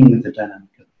and dealing with the dynamic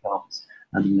of the pelvis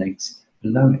and the legs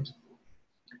below it.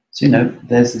 So, you know,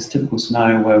 there's this typical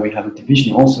scenario where we have a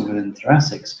division also within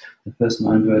thoracics, the first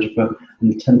 9 vertebrae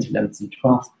and the 10th, 11th and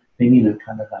 12th being, you know,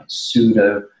 kind of like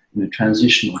pseudo, you know,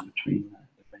 transitional between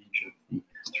the range of the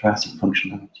thoracic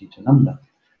functionality to lumbar.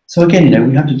 So again, you know,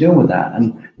 we have to deal with that,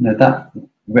 and, you know, that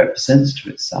represents to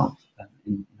itself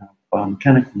in our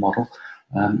biomechanical model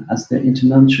as the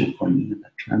internuncial point, you know,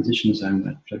 that transition zone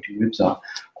where the floating ribs are,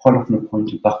 quite often a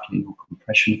point of buckling or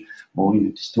compression or, you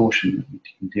know, distortion that we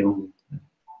can deal with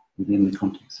within the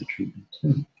context of treatment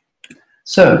too.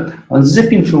 So I'm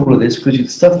zipping through all of this because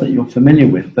it's stuff that you're familiar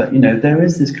with, but, you know, there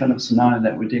is this kind of scenario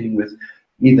that we're dealing with,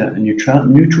 either a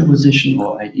neutral position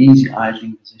or an easy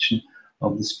idling position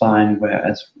of the spine,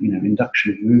 whereas, you know,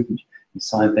 induction of movement and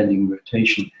side bending and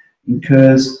rotation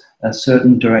incurs a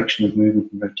certain direction of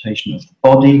movement and rotation of the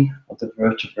body of the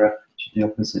vertebra to the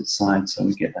opposite side. So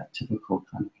we get that typical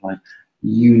kind of like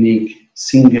unique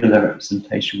singular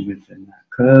representation within that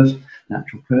curve,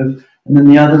 natural curve. And then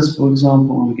the others, for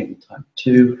example, when we get the type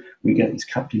 2, we get this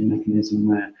coupling mechanism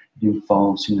where it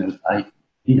involves, you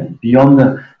know, beyond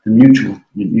the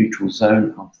neutral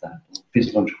zone of that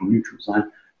physiological neutral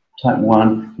zone. Type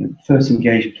 1, you know, first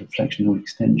engagement of flexion or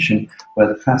extension, where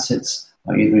the facets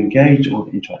are either engaged or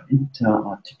the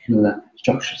interarticular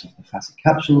structures of the facet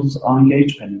capsules are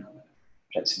engaged, depending on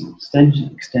flexing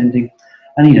or extending.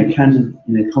 And, you know, can,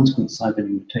 you know, consequent side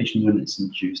bending rotation when it's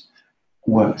induced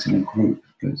works in a group,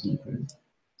 goes in a group.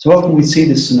 So often we see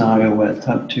this scenario where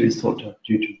type 2 is thought to have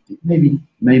due to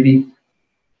maybe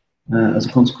as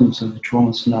a consequence of the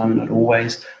trauma scenario, not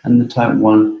always, and the type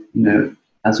 1, you know,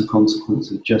 as a consequence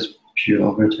of just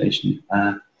pure rotation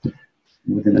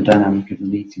within the dynamic of the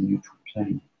leading neutral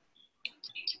plane.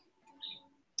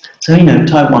 So, you know,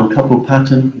 type 1 coupled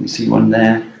pattern, we see one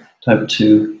there. Type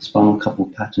 2 spinal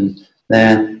coupled pattern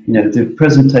there. You know, the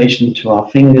presentation to our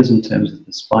fingers in terms of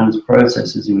the spine's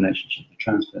processes in relationship to the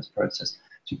transverse process,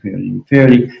 superiorly and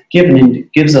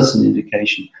inferiorly, gives us an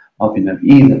indication of, you know,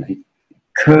 either a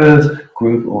curve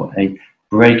group or a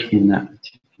break in that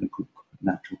particular group,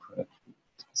 natural curve.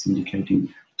 It's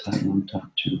indicating type 1, type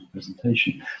 2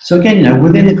 presentation. So again, you know,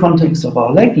 within the context of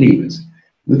our leg levers,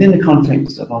 within the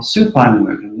context of our supine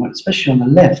work, and especially on the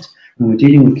left, when we're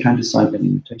dealing with counter-side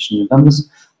bending rotation in the lumbars,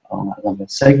 on that lumbar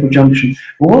sacral junction,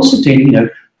 we're also dealing, you know,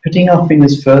 putting our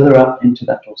fingers further up into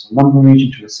that dorsal lumbar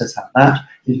region to assess how that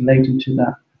is relating to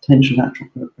that potential natural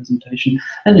curve presentation.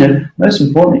 And, you know, most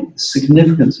importantly, the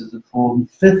significance of the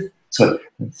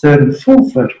third and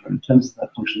fourth vertebra in terms of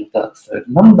that function of that third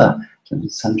lumbar, in terms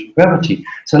of center of gravity.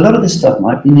 So a lot of this stuff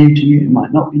might be new to you, it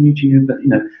might not be new to you, but, you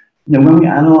know, when we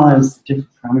analyze the different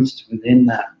parameters within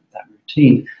that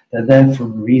routine, they're there for a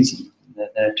reason. They're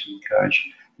there to encourage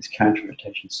this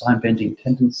counter-rotation side bending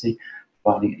tendency,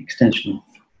 providing extension of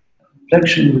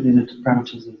flexion within the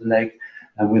parameters of the leg,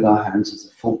 and with our hands as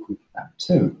a fulcrum of that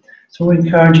too. So we're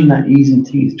encouraging that ease and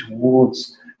tease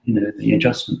towards, you know, the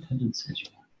adjustment tendency, as you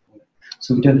might call it.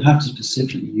 So we don't have to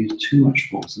specifically use too much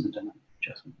force in the dynamic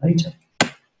adjustment later.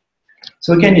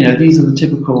 So again, you know, these are the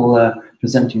typical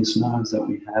presenting scenarios that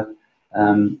we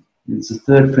have. There's a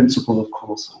third principle, of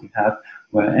course, that we have,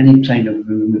 where any plane of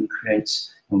movement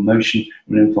creates or motion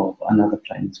will involve another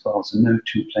plane as well. So no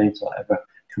two planes are ever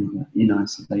come in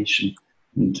isolation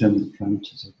in terms of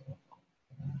parameters of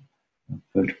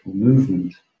vertical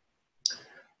movement.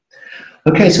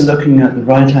 Okay, so looking at the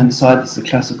right-hand side, this is the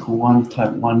classical one,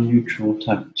 type 1 neutral,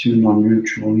 type 2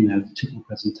 non-neutral, you know, the typical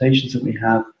presentations that we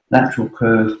have, lateral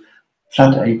curve,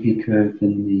 flat AP curve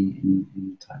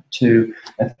in type 2,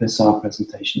 FSR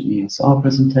presentation, ESR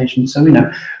presentation. So, you know,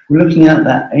 we're looking at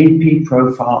that AP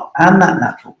profile and that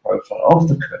lateral profile of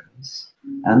the curves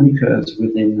and the curves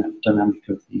within the dynamic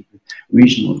of the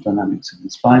regional dynamics of the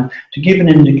spine to give an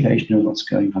indication of what's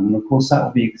going on. And of course, that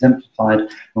will be exemplified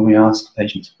when we ask the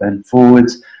patient to bend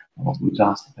forwards, or we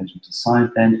ask the patient to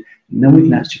side bend, and then we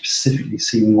can actually specifically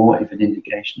see more of an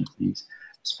indication of these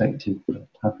respective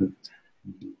type of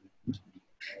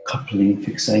coupling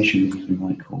fixations, as we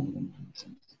might call them,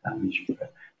 in that visual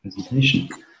presentation.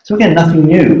 So again, nothing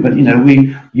new, but, you know,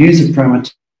 we use the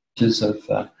parameters of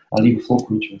our lever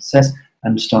fulcrum to assess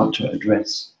and start to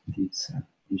address these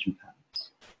lesion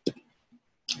patterns.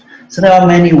 So there are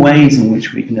many ways in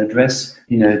which we can address,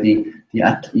 you know,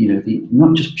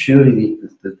 not just purely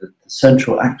the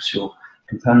central axial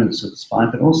components of the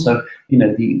spine, but also, you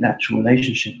know, the actual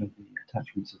relationship of the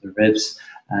attachments of the ribs,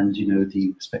 and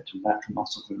the respective lateral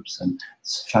muscle groups and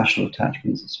fascial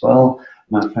attachments as well,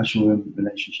 myofascial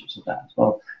relationships of that as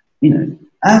well.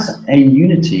 As a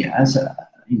unity, as an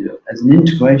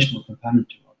integrational component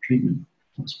to our treatment,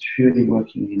 not purely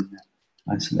working in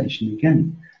isolation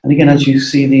again. And again, as you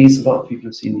see these, a lot of people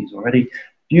have seen these already,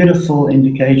 beautiful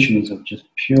indications of just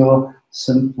pure,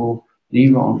 simple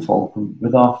lever on fulcrum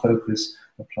with our focus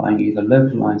applying either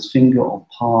localized finger or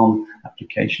palm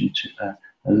application to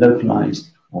a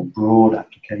localized or broad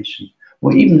application,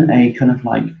 or even a kind of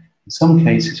like, in some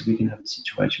cases, we can have a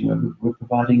situation where we're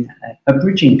providing a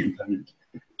bridging component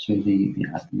to the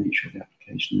nature of the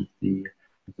application of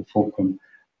the fulcrum.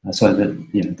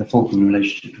 The fulcrum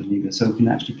relationship to the lever. So we can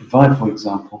actually provide, for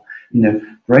example,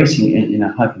 bracing in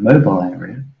a hypermobile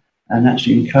area, and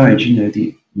actually encourage,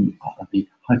 the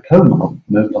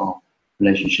hypomobile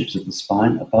relationships of the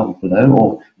spine above or below,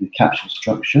 or the capsule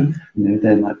structure.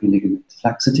 There might be ligament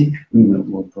laxity.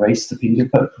 We'll brace the finger,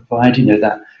 but provide,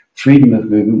 that freedom of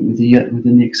movement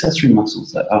within the accessory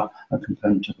muscles that are a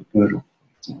component of a girdle,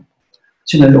 for example.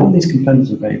 So, all these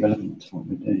components are very relevant to what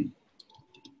we're doing.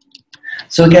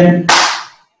 So again,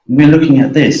 we're looking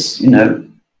at this,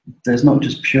 there's not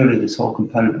just purely this whole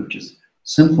component of just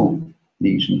simple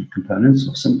lesion components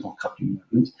or simple coupling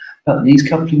movements, but these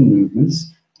coupling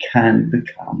movements can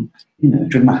become,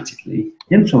 dramatically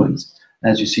influenced,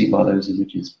 as you see by those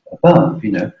images above,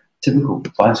 typical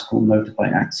bicycle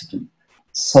motorbike accident,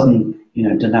 sudden,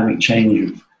 dynamic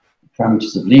change of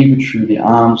parameters of lever through the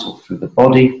arms or through the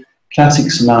body.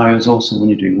 Classic scenarios also when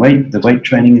you're doing the weight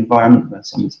training environment where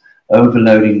someone's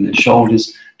overloading the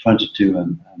shoulders, trying to do a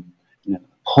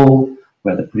pull,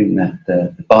 where they're putting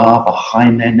the bar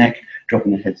behind their neck,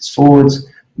 dropping their heads forwards,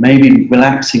 maybe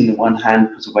relaxing the one hand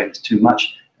because the weight is too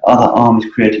much, the other arm is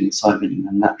creating the side bending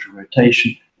and natural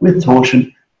rotation with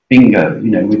torsion. Bingo,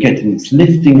 we're getting this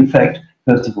lifting effect,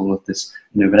 first of all, of this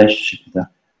relationship of the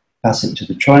facet to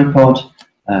the tripod,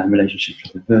 relationship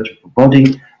to the vertebral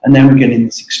body, and then we're getting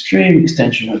this extreme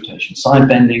extension rotation, side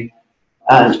bending,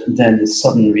 and then this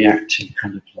sudden reactive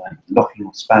kind of like locking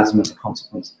or spasm as a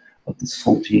consequence of this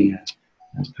faulty,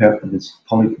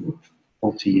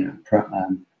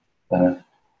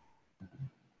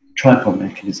 tripod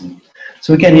mechanism.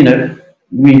 So again,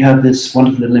 we have this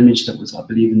wonderful little image that was, I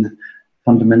believe, in the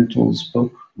Fundamentals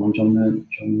book by John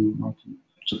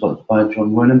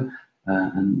Wernham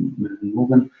and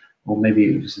Morgan, or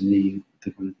maybe it was in the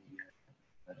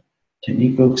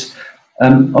technique books,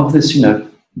 of this,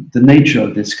 the nature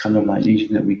of this kind of like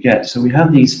lesion that we get. So we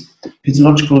have these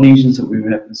physiological lesions that we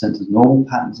represent as normal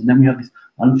patterns, and then we have these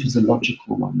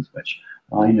unphysiological ones, which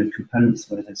are, components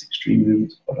where there's extreme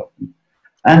movements quite often.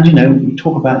 And, we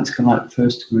talk about this kind of like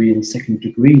first degree and second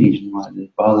degree lesion, right,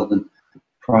 rather than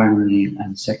primary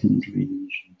and secondary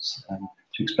lesions,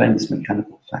 to explain this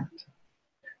mechanical factor.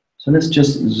 So let's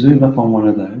just zoom up on one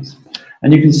of those.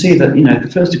 And you can see that, the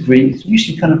first degree is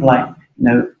usually kind of like,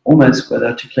 almost where the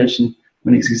articulation,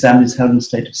 when it's examined, is held in a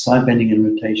state of side bending and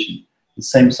rotation, the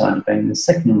same side of bending, the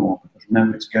second normal, because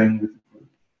remember it's going with the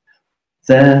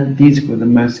group. These were the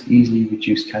most easily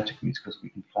reduced categories because we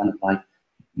can kind of like,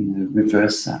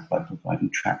 reverse that by providing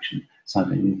traction, side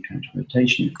bending and counter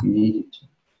rotation if we needed to.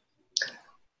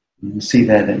 You can see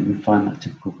there that you can find that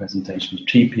typical presentation of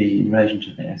TP in relation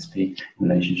to the SP in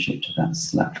relationship to that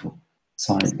lateral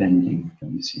side bending that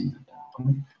we see in that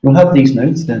diagram. You'll have these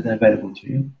notes, they're available to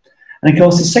you. And of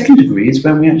course, the second degree is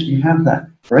when we actually have that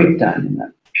breakdown in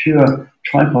that pure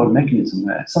tripod mechanism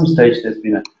where at some stage there's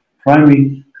been a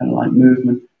primary kind of like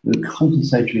movement with a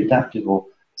compensatory adaptive or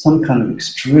some kind of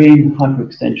extreme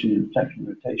hyperextension and flexion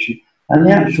rotation, and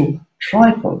the actual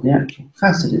tripod, the actual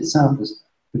facet itself has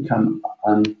become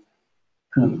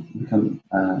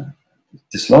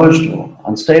dislodged or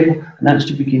unstable and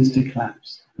actually begins to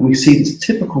collapse. And we see this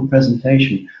typical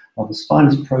presentation of the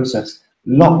spinous process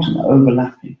locked and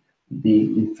overlapping the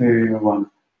inferior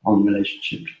one on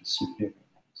relationship to the superior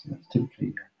one. So that's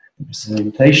typically the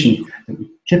presentation that we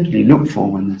typically look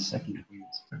for when the second degree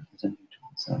is represented to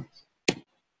themselves.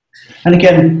 And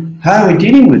again, how are we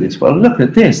dealing with this? Well, look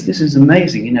at this. This is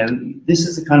amazing. This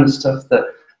is the kind of stuff that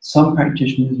some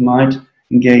practitioners might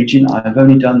engage in. I've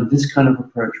only done this kind of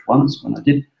approach once when I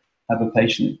did have a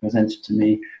patient that presented to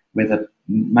me with a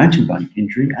mountain bike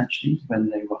injury, actually, when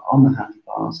they were on the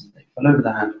handlebars and they fell over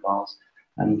the handlebars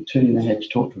and turning their head to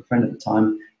talk to a friend at the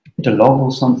time, hit a log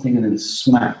or something and then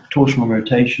smack, torsional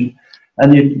rotation.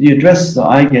 And the address that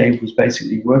I gave was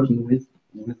basically working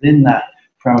within that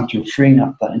parameter of freeing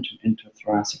up that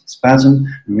interthoracic spasm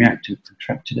and reactive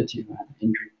contractility around the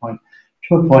injury point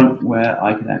to a point where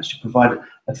I could actually provide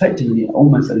effectively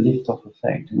almost a lift-off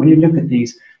effect. And when you look at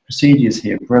these procedures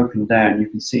here broken down, you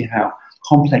can see how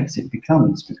complex it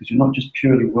becomes, because you're not just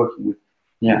purely working with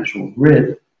the actual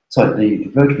rib, sorry, the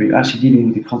vertebrae, you're actually dealing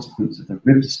with the consequence of the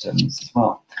rib disturbance as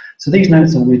well. So these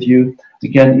notes are with you.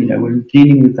 Again, we're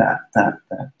dealing with that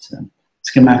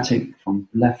schematic from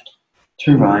left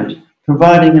to right,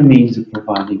 providing a means of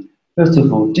providing, first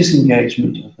of all,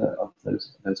 disengagement of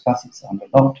those facets that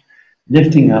are locked,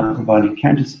 lifting up, providing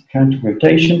counter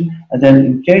rotation, and then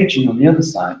engaging on the other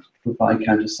side to provide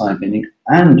counter side bending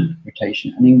and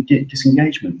rotation and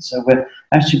disengagement. So we're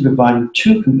actually providing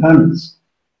two components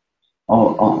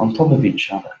on top of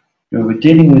each other. We're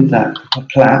dealing with that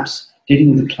collapse,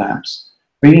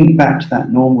 bringing it back to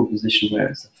that normal position where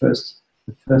it's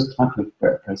the first type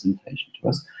of presentation to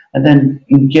us, and then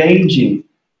engaging,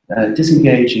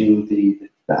 disengaging the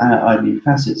idling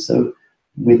facets. So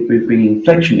we're bringing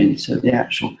flexion in, so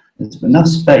there's enough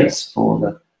space for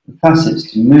the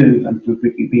facets to move and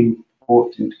being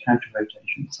brought into counter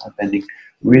rotation, side bending,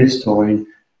 restoring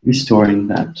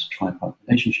that tripart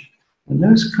relationship. And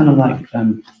those kind of like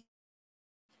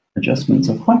adjustments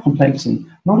are quite complex and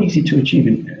not easy to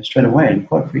achieve straight away, and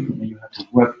quite frequently you have to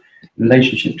work in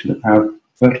relationship to the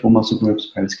vertebral muscle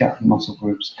groups, periscapular muscle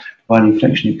groups, providing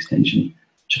flexion extension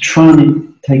to try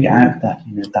and take out that,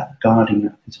 that guarding,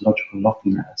 that physiological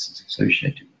locking that is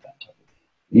associated with that type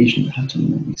of lesion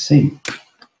pattern that we see.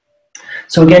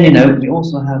 So again, we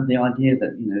also have the idea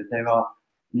that, there are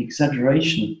an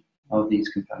exaggeration of these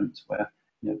components where,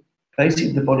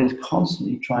 basically the body is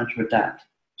constantly trying to adapt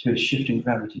to a shifting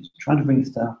gravity, trying to bring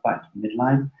itself back to the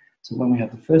midline. So when we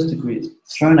have the first degree, it's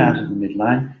thrown out of the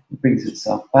midline, it brings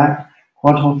itself back.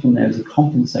 Quite often there's a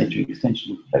compensatory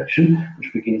extension of flexion,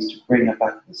 which begins to bring it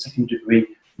back to the second degree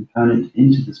component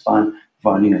into the spine,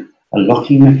 providing a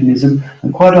locking mechanism.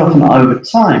 And quite often over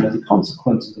time, as a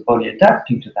consequence of the body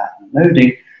adapting to that and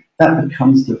loading, that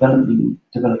becomes developing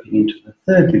into the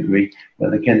third degree,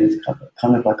 where again there's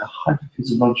kind of like a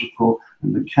hyperphysiological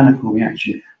and mechanical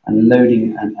reaction and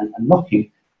loading and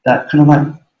locking that kind of like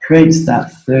creates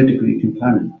that third degree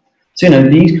component. So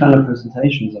these kind of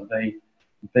presentations are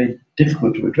very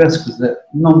difficult to address because they're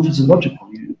non-physiological.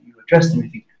 You address them,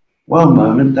 you think, well,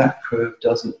 moment, that curve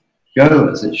doesn't go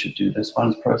as it should do. Those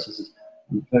spinous processes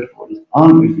and the vertebral bodies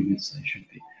aren't moving as they should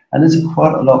be. And there's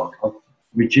quite a lot of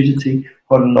rigidity,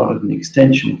 quite a lot of an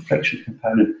extension and flexion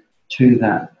component to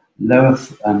that lower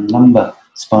lumbar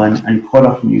spine, and quite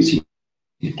often you see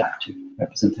adaptive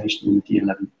representation in the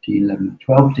D11, D11 and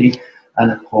 12D,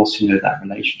 and of course, that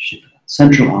relationship, that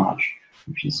central arch,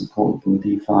 which is supported from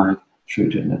D5 through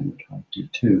to 11, 12,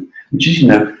 D2, which is,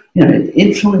 it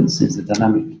influences the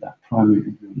dynamic of that primary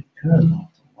embryonic curve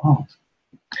after a while.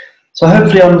 So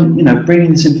hopefully I'm,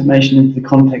 bringing this information into the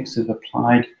context of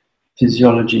applied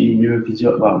physiology,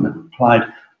 neurophysiology, applied,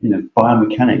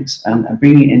 biomechanics, and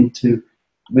bringing it into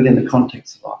within the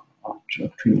context of our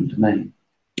treatment domain.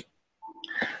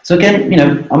 So again,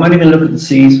 I'm only going to look at the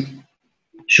C's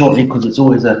shortly because it's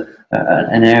always an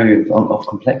area of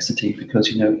complexity, because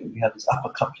we have this upper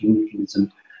coupling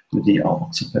mechanism with the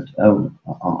occiput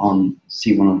on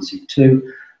C1 on C2,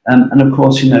 and of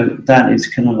course that is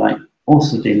kind of like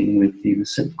also dealing with the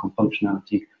reciprocal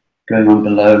functionality going on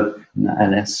below in the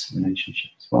LS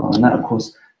relationship as well, and that of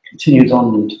course continues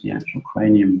on into the actual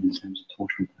cranium in terms of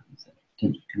torsion patterns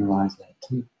that can arise there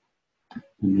too,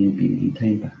 and the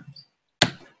maintained patterns.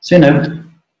 So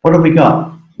what have we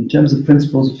got in terms of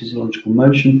principles of physiological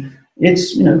motion?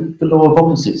 It's the law of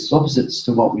opposites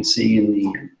to what we see in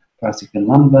the thoracic and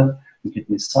lumbar. We get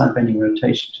this side bending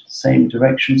rotation to the same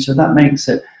direction, so that makes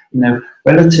it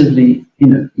relatively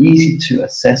easy to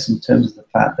assess in terms of the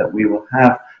fact that we will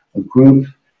have a group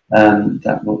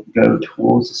that will go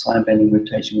towards the side bending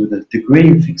rotation with a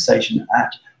degree of fixation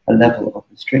at a level of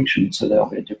restriction. So there'll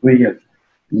be a degree of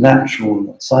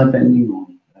lateral side bending or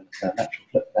lateral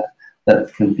flip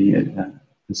that can be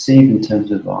perceived in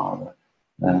terms of our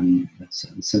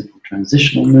simple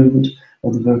transitional movement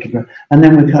of the vertebra, and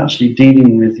then we're actually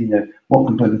dealing with what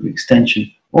component of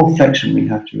extension or flexion we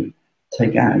have to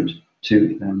take out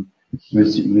to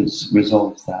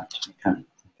resolve that mechanical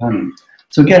component.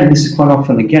 So again, this is quite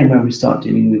often when we start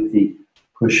dealing with the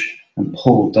push and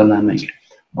pull dynamic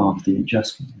of the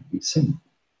adjustment that we see.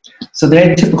 So the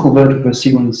atypical vertebra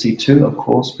C1 and C2, of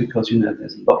course, because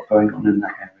there's a lot going on in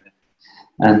that area,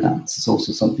 and that's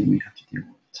also something we have to deal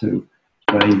with too,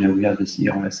 where we have this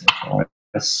ERS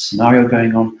scenario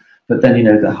going on, but then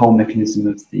the whole mechanism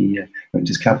of the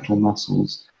rectus capital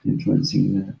muscles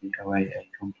influencing the OAA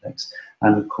complex,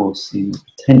 and of course the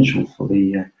potential for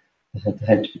the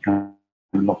head to become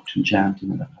locked and jammed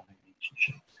in that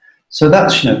relationship. So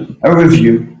that's a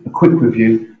review, a quick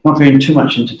review not going too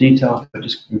much into detail, but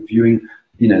just reviewing,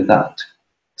 you know, that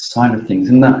side of things.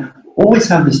 And that always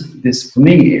have this for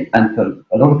me, and for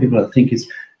a lot of people, I think, is,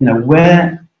 you know,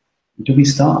 where do we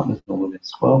start with all of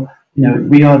this? Well, you know,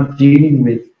 we are dealing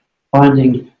with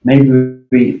finding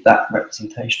maybe that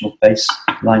representational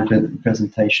baseline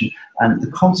presentation and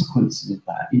the consequences of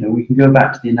that. You know, we can go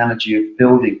back to the analogy of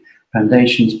building,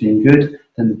 foundations being good,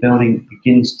 then the building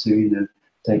begins to, you know,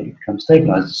 become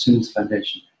stabilized. As soon as the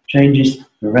foundation changes,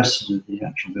 the rest of the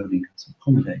actual building has to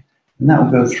accommodate. And that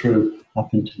will go through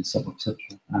up into the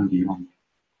suboccipital and beyond,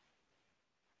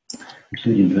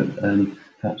 including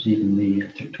perhaps even the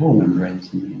pectoral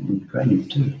membranes in the cranium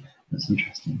too. That's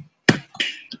interesting.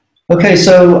 Okay,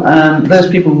 so those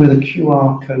people with a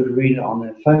QR code reader on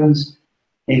their phones,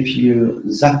 if you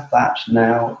zap that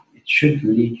now, it should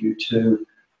lead you to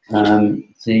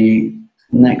the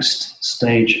next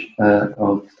stage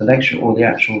of the lecture, or the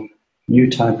actual new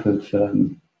type of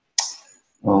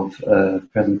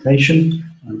presentation.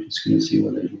 I'm just going to see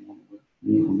whether it will work for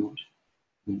me or not.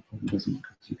 It probably doesn't,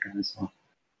 because you guys are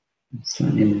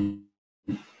slightly.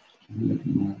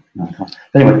 No, I can't.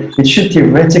 Anyway, it should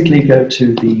theoretically go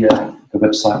to the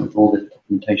website with all the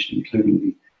documentation, including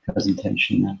the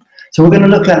presentation now. So we're going to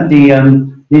look at the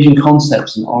lesion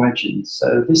concepts and origins.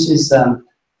 So this is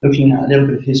looking at a little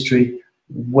bit of history,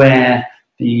 where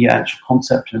the actual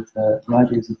concept of the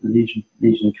ideas of the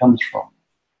lesion comes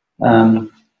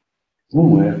from.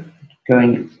 We're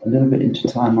going a little bit into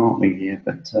time, aren't we, here?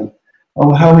 But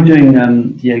how are we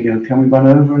doing, Diego? Can we run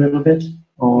over a little bit?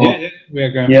 Or, yeah, we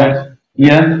are going. Yeah,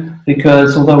 yeah.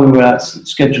 Because although we were at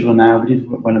schedule now, we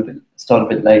did start a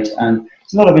bit late, and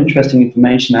there's a lot of interesting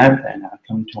information out there now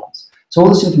coming to us. So all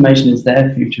this information is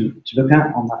there for you to look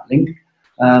at on that link,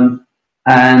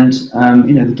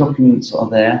 you know, the documents are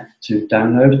there to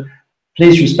download.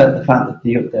 Please respect the fact that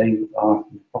they are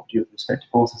the property of respective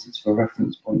authors. It's for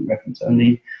reference point, reference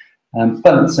only.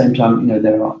 But at the same time, you know,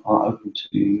 they are open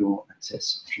to your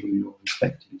access through your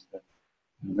respective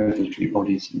regulatory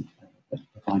bodies that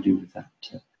provide you with that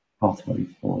pathway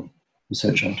for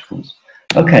research articles.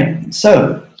 Okay,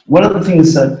 so one of the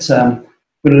things that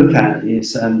we're going to look at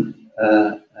is an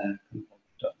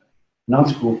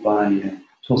article by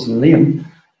Torsten Liam,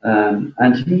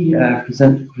 and he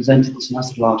presented this nice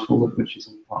little article, which is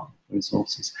on part of the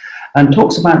resources, and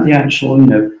talks about the actual, you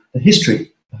know, the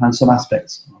history behind some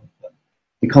aspects of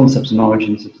the concepts and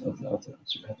origins of the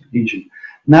osteopathic lesion.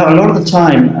 Now, a lot of the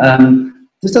time,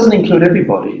 this doesn't include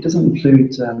everybody. It doesn't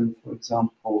include, for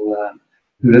example,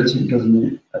 Hewlett. It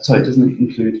doesn't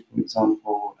include, for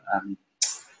example,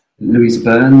 Louise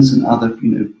Burns and other, you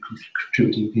know,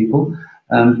 contributing people.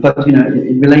 But you know,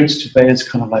 it relates to various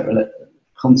kind of like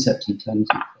concepts in terms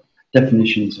of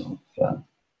definitions of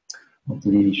the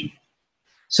lesion.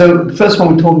 So the first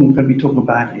one we're going to be talking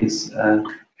about is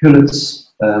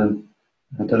Hewlett's,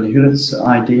 W. Hewlett's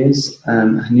ideas,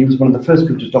 and he was one of the first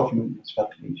people to document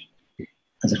osteopathic lesion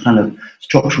as a kind of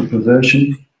structural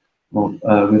perversion,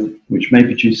 which may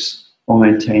produce or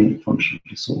maintain functional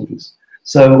disorders.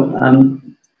 So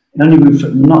not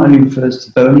only refers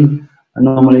to bony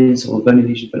anomalies or bony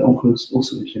lesions, but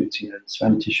also includes, you know,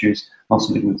 surrounding tissues,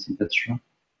 muscle ligaments, and viscera.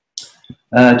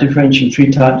 Differentiating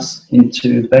three types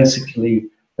into basically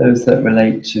those that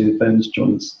relate to bones,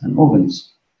 joints, and organs.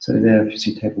 So there, if you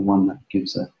see table 1, that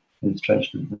gives an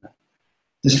illustration of that.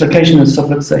 Dislocation and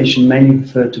subluxation mainly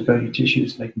refer to bony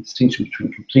tissues, making distinction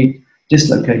between complete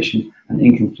dislocation and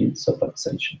incomplete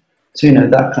subluxation. So, you know,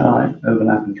 that kind of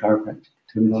overlapping chiropractic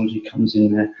terminology comes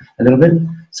in there a little bit.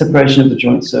 Separation of the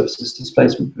joint surfaces,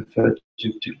 displacement referred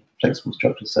to flexible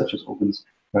structures such as organs,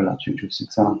 prolapse uterus,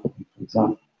 for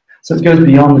example. So it goes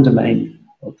beyond the domain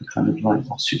of the kind of like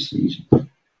osseous lesion.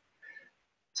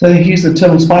 So he used the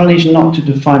term spinal lesion not to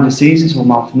define diseases or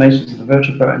malformations of the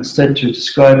vertebra, but instead to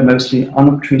describe mostly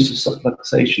unobtrusive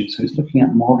subluxation. So he's looking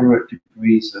at moderate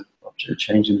degrees of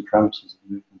change in the parameters of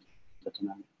movement, the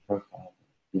dynamic profile of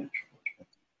the actual vertebra.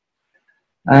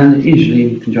 And usually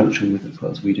in conjunction with, of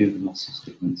course, we do the muscles,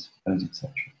 ligaments, bones,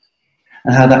 etc.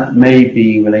 And how that may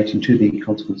be relating to the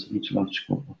consequence of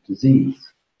etiological disease.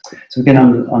 So again,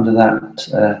 under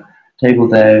that table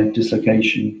there,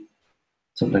 dislocation,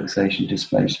 subluxation,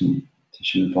 displacement,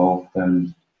 tissue involved,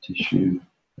 bone, tissue,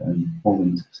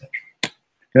 organs, etc.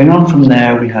 Going on from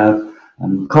there, we have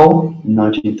Cole in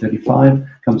 1935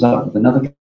 comes up with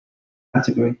another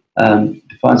category,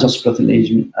 defines osteopathic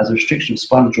lesion as a restriction of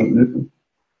spinal joint movement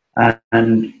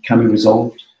and can be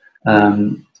resolved.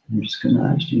 I'm just going to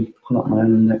actually pull up my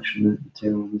own lecture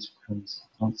material on this because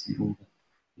I can't see all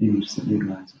the images that you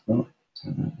guys have got. So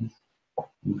that is,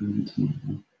 I'm going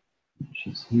to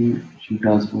which is here, which you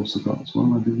guys have also got as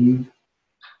well, I believe.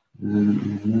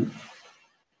 Yeah,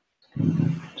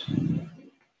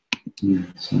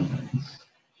 so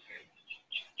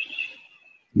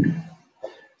yeah.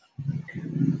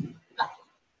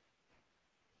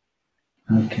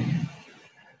 Okay.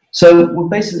 So we're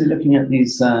basically looking at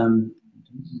these.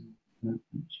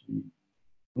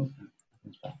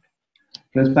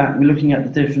 Goes back. We're looking at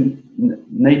the different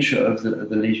nature of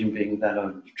the lesion being that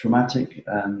of traumatic,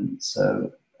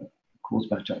 so caused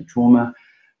by trauma,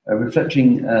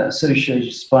 reflecting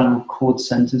associated spinal cord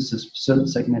centers, so certain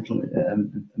segmental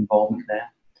involvement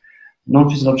there.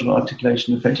 Non-physiological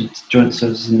articulation affected joint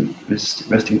surfaces in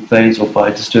resting phase or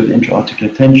by disturbed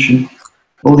intra-articular tension.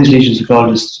 All these lesions,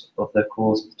 regardless of their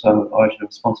cause at the time of origin, are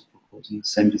responsible for causing the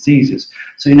same diseases.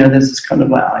 So, there's this kind of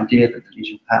like idea that the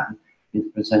lesion pattern is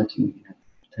presenting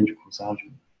potential causality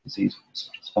of disease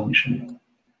or dysfunction.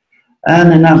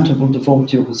 And anatomical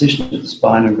deformity or position of the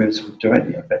spine and ribs will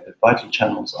directly affect the vital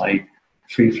channels, i.e.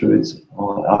 free fluids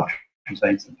or arteries,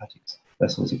 veins, lymphatics,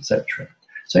 vessels, etc.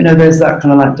 So, there's that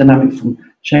kind of like dynamic from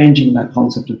changing that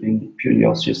concept of being purely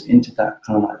osseous into that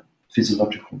kind of like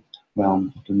physiological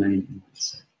realm or domain.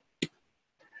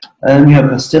 We have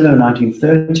Castillo in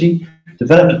 1930,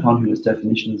 developed upon Hüller's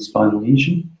definition of the spinal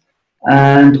lesion.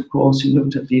 And of course, he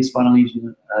looked at the spinal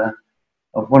lesion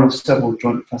of one of several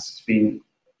joint facets being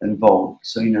involved.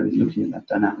 So, he's looking at that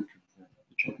dynamic of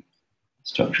the joint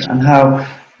structure and how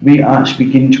we actually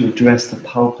begin to address the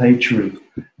palpatory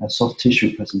soft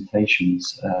tissue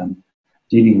presentations,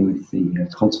 dealing with the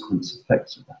consequence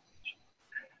effects of that.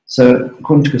 So,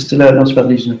 according to Castillo, an osteopathic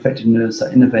lesion affected nerves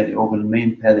that innervate the organ may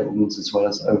impair the organs as well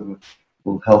as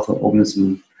overall health of the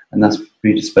organism, and thus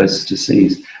predispose to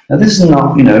disease. Now, this is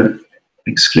not,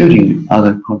 excluding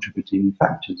other contributing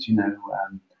factors.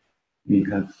 We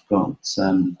have got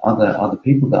other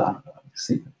people that are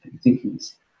thinking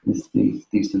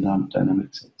these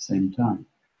dynamics at the same time.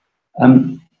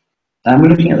 And we're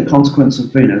looking at the consequence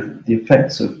of, the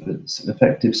effects of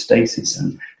effective stasis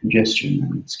and congestion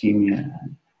and ischemia,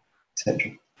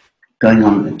 etc., going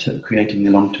on and creating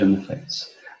the long-term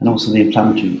effects, and also the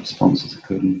inflammatory responses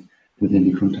occurring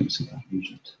within the context of that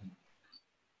lesion.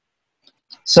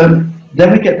 So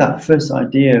then we get that first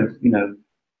idea of, the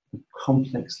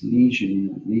complex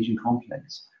lesion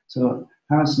complex. So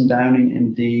Harrison Downing,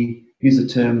 MD, used the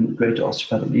term greater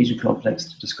osteopathic lesion complex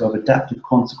to describe adaptive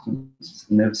consequences of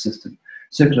the nervous system,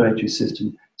 circulatory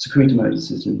system, secretomotor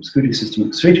system,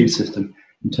 excretory system,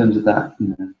 in terms of that,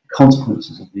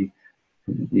 consequences of the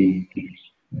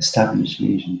established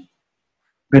lesion.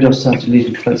 Greater osteopathic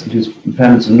lesion complex includes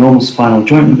impairments of normal spinal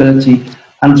joint mobility,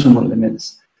 anatomical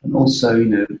limits, and also,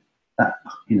 that,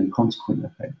 consequent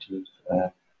effect of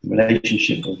the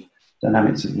relationship of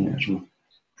dynamics of the actual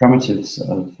parameters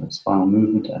of spinal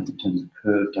movement, and in terms of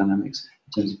curve dynamics,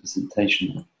 in terms of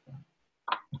presentation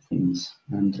of things,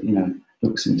 and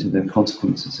looks into the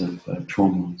consequences of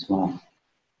trauma as well.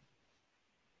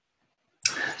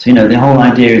 So the whole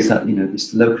idea is that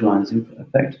this localizing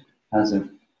effect has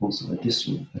also a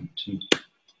distal effect too.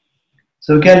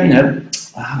 So again,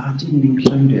 I didn't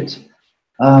include it.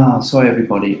 Sorry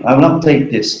everybody, I will update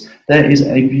this. There is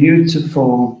a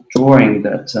beautiful drawing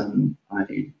that I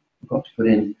forgot to put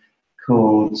in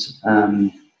called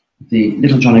the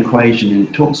Littlejohn equation, and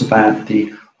it talks about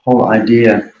the whole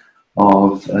idea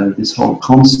of this whole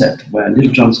concept where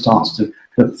Littlejohn starts to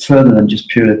go further than just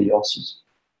purely the osseous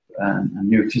and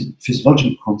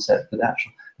neurophysiological concept, but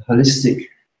actual holistic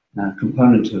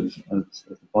component of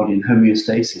the body and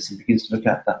homeostasis, and begins to look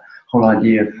at that whole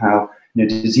idea of how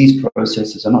disease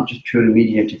processes are not just purely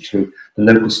mediated through the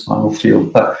local spinal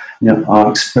field, but are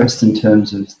expressed in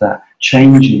terms of that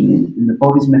change in the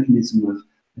body's mechanism of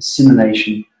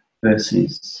assimilation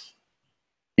versus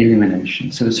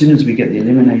elimination. So as soon as we get the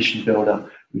elimination build up,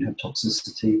 we have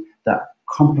toxicity that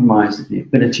compromises the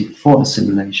ability for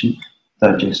assimilation,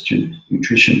 digestion,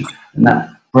 nutrition, and that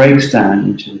breaks down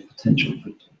into the potential for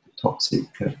the toxic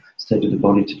state of the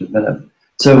body to develop.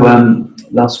 So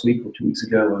last week or 2 weeks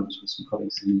ago, I was with some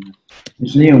colleagues in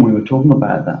Italy, and we were talking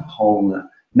about that whole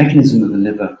mechanism of the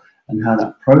liver and how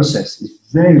that process is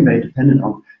very, very dependent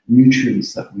on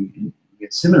nutrients that we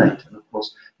assimilate. And of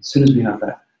course, as soon as we have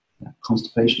that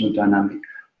constipational dynamic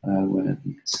where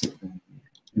the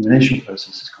elimination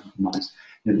process is compromised,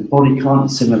 the body can't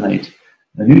assimilate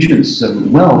the nutrients so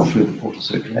well through the portal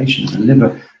circulation. The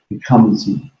liver becomes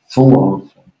full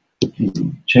of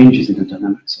changes in the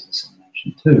dynamics of assimilation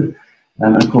too.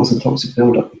 And of course, the toxic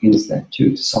buildup begins there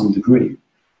too, to some degree.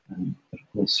 But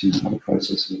of course, other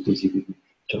processes are busy with the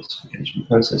detoxification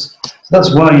process. So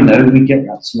that's why, we get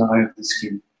that scenario of the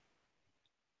skin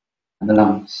and the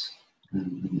lungs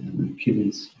and the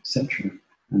kidneys, etc.,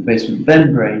 and basement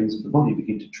membranes of the body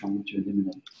begin to try to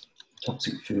eliminate the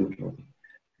toxic field or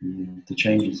the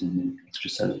changes in the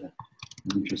extracellular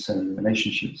and intracellular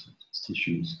relationships of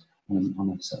tissues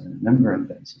on a cellular membrane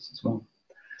basis as well.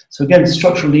 So again,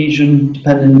 structural lesion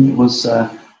dependent was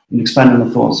expanding on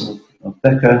the thoughts of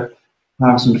Becker,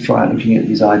 Harrison, Fry, looking at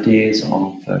these ideas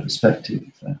of respective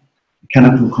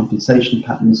mechanical compensation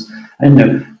patterns,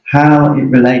 and how it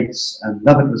relates, and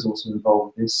Lovett was also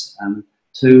involved with this,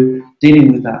 to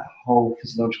dealing with that whole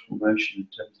physiological motion in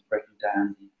terms of breaking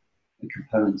down the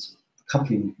components of the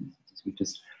coupling, as we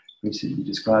just recently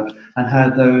described, and how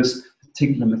those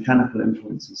particular mechanical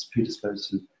influences predispose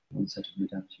to the onset of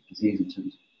adaptive disease in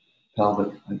terms of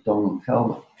pelvic, abdominal,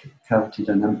 cavity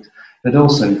dynamics, but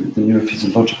also the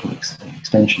neurophysiological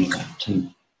extension of that too.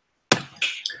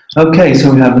 Okay,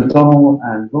 so we have O'Donnell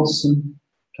and Wilson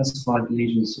classified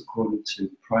lesions according to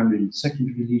primary and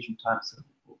secondary lesion types that we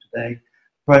brought today.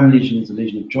 Primary lesion is a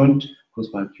lesion of joint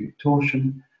caused by acute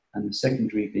torsion, and the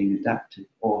secondary being adaptive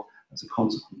or as a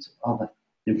consequence of other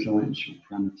influential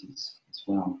parameters as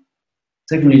well.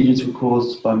 Secondary lesions were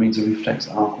caused by means of reflex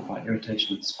arc or by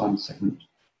irritation of the spinal segment,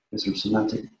 visceral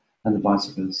somatic, and the vice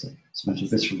versa, somatic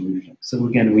visceral reflex. So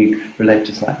again, we relate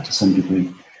to that to some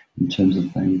degree in terms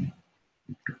of the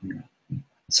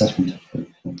assessment of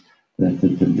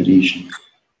the lesion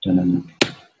dynamic.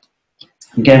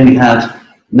 Again, we have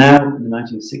now in the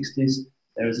 1960s,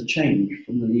 there is a change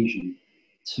from the lesion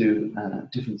to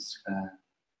different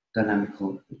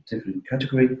dynamical, different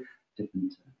category,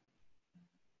 different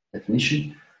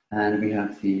definition, and we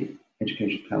have the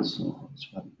Education Council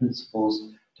of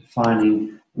principles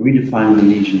redefining the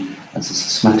lesion as a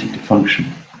somatic dysfunction.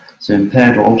 So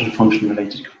impaired or altered function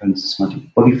related components of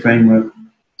somatic body framework,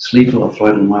 skeletal or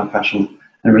thyroidal myofascial,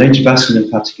 and related vascular,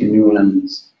 lymphatic, and neural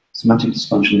elements. Somatic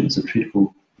dysfunction is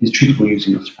treatable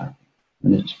using osteopathy.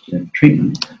 Manipulative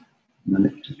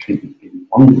treatment being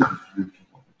one component of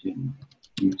what we're doing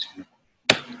using.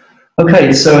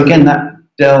 Okay, so again, that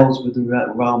delves with the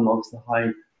realm of the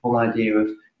whole idea of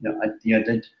the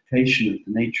identification of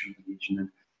the nature of the lesion and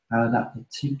how that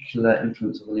particular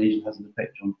influence of the lesion has an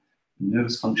effect on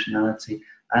nervous functionality,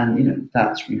 and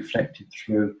that's reflected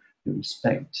through the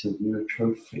respective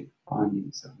neurotrophic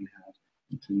findings that we had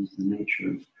in terms of the nature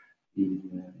of the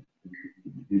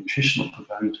nutritional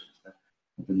component of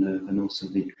the nerve, and also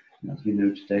as we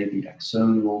know today, the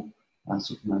axonal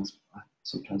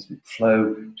isoplasmic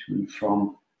flow to and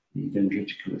from the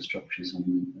dendriticular structures on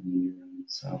the neuron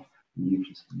itself, the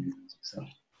nucleus of the neurons itself.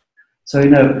 So,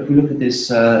 if we look at this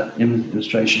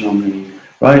illustration on the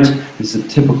right, this is a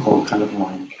typical kind of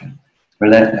like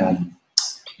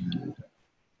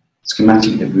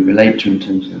schematic that we relate to in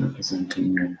terms of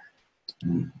representing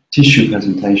tissue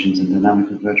presentations and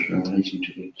dynamic of vertebra relating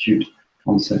to the acute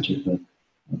onset of a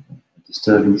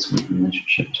disturbance with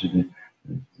relationship to the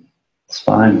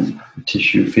spine, the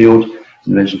tissue field,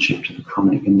 in relationship to the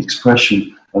chronic, and the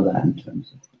expression of that in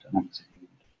terms of the dynamics,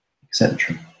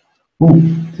 etc.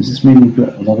 Does this mean we've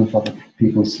got a lot of other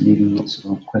people leaving lots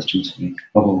of questions for me?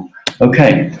 Oh,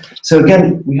 okay. So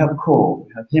again, we have a core.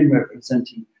 We have him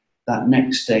representing that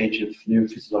next stage of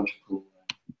neurophysiological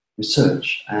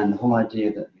research, and the whole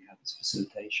idea that we have this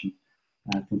facilitation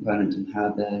component and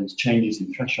how there's changes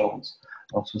in thresholds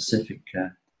of specific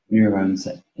neurons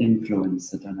that influence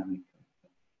the dynamic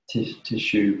of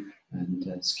tissue and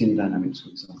skin dynamics, for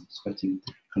example, sweating,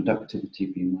 conductivity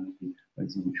being one of the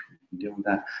ways in which we can deal with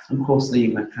that. And of course, the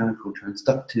mechanical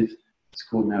transductive, it's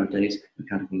called nowadays,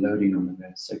 mechanical loading on the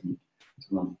various segment as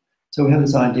well. So we have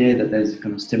this idea that there's a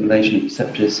kind of stimulation of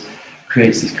receptors,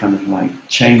 creates this kind of like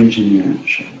change in the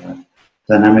actual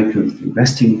dynamic of the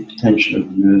resting potential of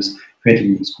the nerves,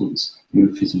 creating what's called this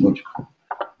neurophysiological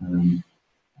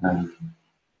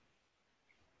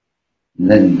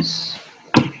lens.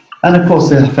 And of course,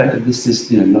 the effect of this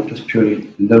is not just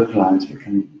purely localized, but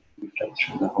can reflect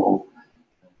through the whole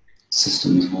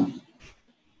system as well.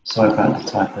 Sorry about the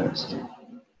typos.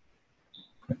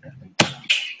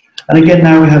 And again,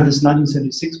 now we have this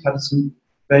 1976 Patterson,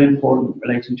 very important,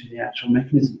 relating to the actual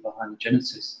mechanism behind the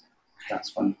genesis of that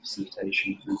spinal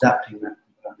facilitation and adapting that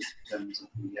component in terms of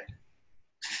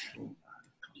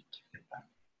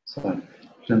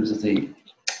in terms of the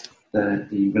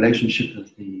relationship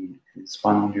of the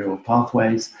spinal neural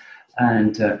pathways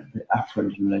and the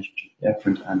afferent relationship, the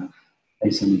afferent and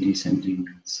ascending, descending,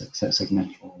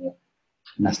 segmental,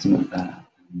 anastomate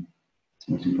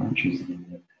branches, the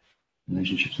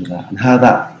relationships of that, and how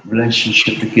that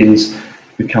relationship begins to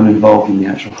become involved in the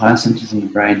actual higher centers in the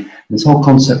brain. And this whole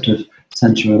concept of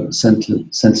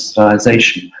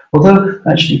sensitization, although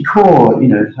actually core,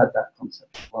 had that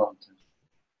concept as well in terms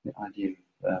of the idea of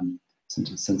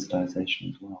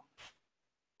sensitization as well.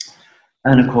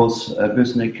 And of course,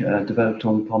 Busnick developed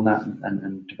upon that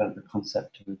and developed the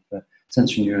concept of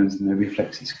sensory neurons and their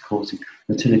reflexes causing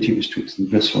motility restrictions,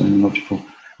 blissful immunological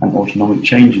and autonomic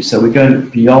changes. So we're going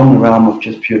beyond the realm of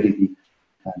just purely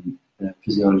the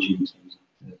physiology in terms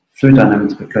of the fluid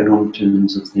dynamics, but going on in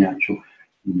terms of the actual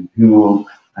humoral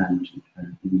and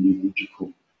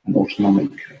immunological and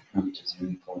autonomic parameters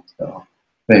involved that are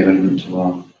very relevant to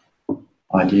our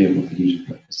idea of what the lesion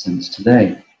represents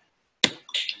today.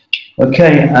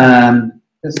 Okay,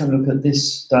 let's have a look at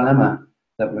this dilemma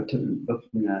that we're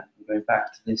looking at, going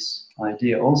back to this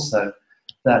idea also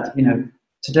that,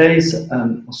 today's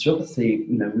osteopathy,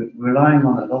 we're relying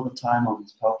on a lot of the time on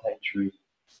this palpatory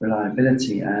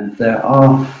reliability, and there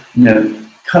are,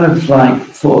 kind of like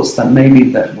thoughts that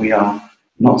maybe that we are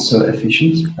not so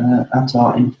efficient at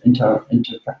our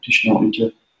inter-practitioner or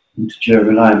integer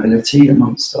reliability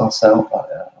amongst ourselves, our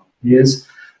peers,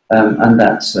 and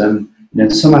that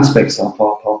some aspects of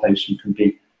our palpation can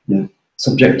be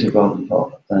subjective rather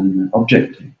than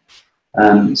objective.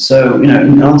 So,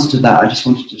 in answer to that, I just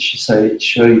wanted to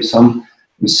show you some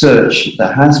research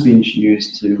that has been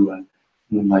used to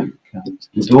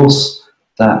endorse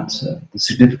that the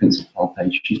significance of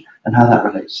palpation and how that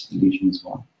relates to the lesion as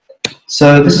well.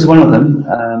 So this is one of them,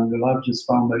 reliable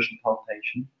spinal motion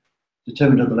palpation,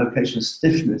 determined at the location of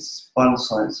stiffness, spinal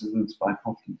sites influenced by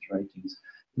confidence ratings.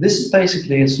 This is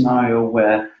basically a scenario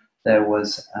where there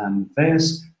was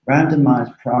various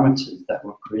randomized parameters that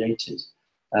were created,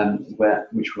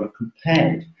 which were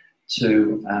compared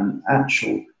to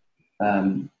actual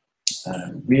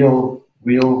real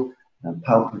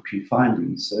palpatory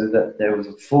findings, so that there was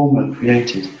a formula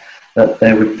created that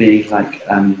there would be like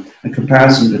a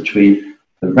comparison between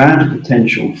the random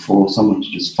potential for someone to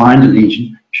just find a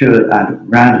lesion, pure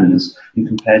randomness, and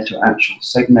compared to actual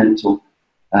segmental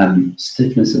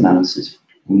stiffness analysis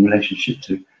in relationship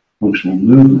to functional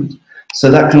movement. So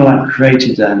that kind of like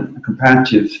created a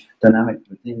comparative dynamic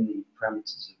within the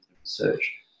parameters of the research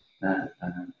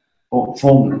or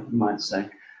formula, you might say,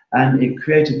 and it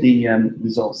created the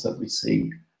results that we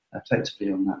see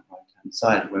effectively on that right-hand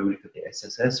side, where we look at the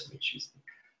SSS, which is the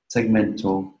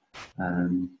segmental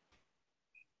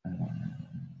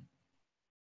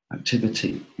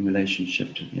activity in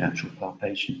relationship to the actual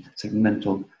palpation,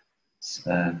 segmental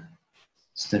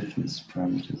stiffness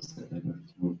parameters that they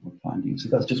were finding. So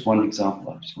that's just one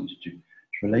example I just wanted to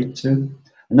relate to.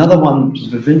 Another one which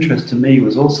is of interest to me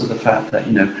was also the fact that,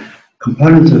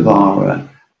 component of our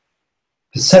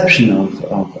perception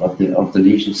of the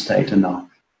lesion state and our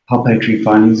palpatory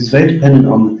findings is very dependent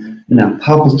on,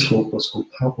 palpable, what's called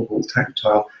palpable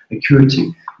tactile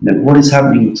acuity. What is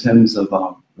happening in terms of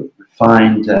our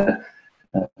refined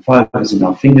fibers in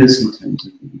our fingers, in terms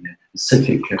of the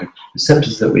specific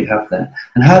receptors that we have there,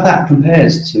 and how that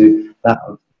compares to that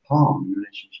of the palm in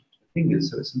relationship to the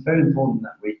fingers. So it's very important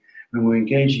that when we're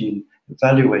engaging in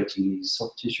evaluating these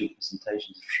soft tissue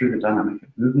presentations through the dynamic of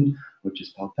movement, which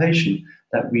is palpation,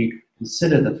 that we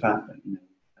consider the fact that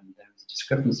there's a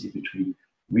discrepancy between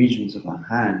regions of our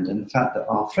hand and the fact that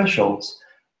our thresholds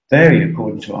vary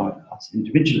according to us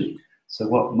individually. So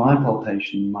what my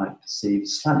palpation might perceive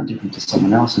is slightly different to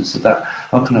someone else's, so that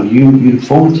our kind of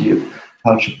uniformity of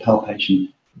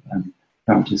palpation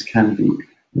parameters can be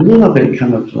a little bit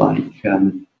kind of like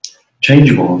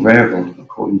changeable or variable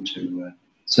according to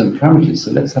certain parameters.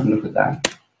 So let's have a look at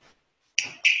that.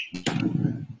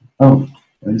 Oh,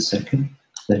 wait a second.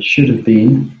 There should have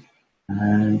been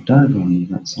a diagram of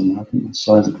that somewhere. I think the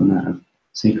slides have gone out of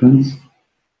sequence.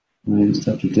 I just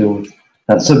have to deal with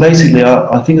that. So basically,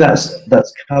 I think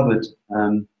that's covered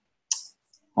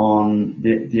on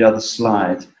the other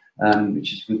slide,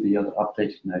 which is with the other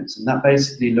updated notes. And that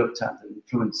basically looked at the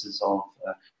influences of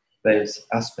various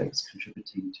aspects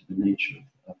contributing to the nature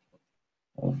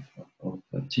of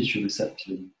tissue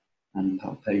reception and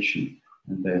palpation,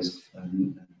 and there's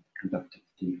conductive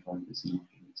fibers and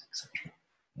fibers, etc.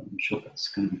 I'm sure that's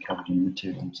going to be covered in the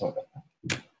material. I'm sorry about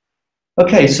that.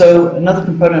 Okay, so another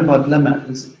component of our dilemma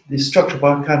is the structural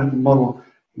biomechanical model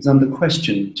is under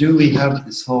question. Do we have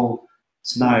this whole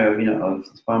scenario, of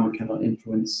biomechanical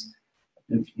influence,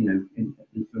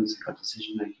 influencing our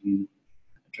decision making in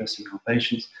addressing our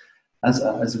patients as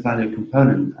a value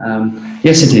component?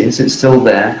 Yes, it is. It's still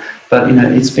there, but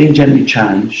it's being gently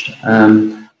challenged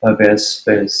by various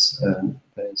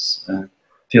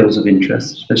fields of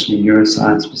interest, especially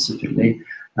neuroscience specifically,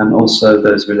 and also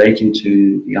those relating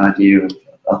to the idea of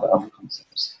other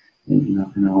concepts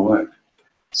in our work.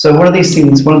 So one of these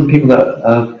things, one of the people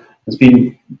that has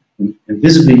been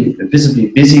visibly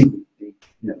busy with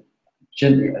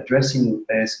gently addressing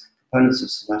various components of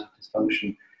somatic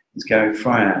dysfunction is Gary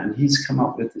Fryer, and he's come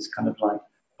up with this kind of like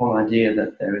whole idea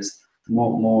that there is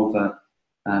more of a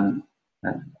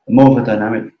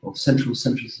dynamic or central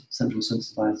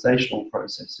sensitizational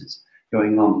processes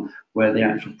going on, where the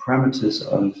actual parameters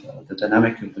of the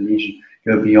dynamic of the lesion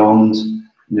go beyond,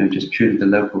 just purely the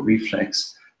local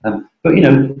reflex. But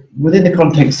within the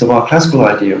context of our classical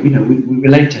idea, we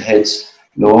relate to Head's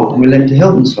law and we relate to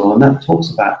Hilton's law, and that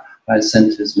talks about higher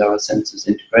centers, lower centers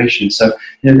integration. So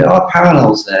there are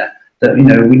parallels there that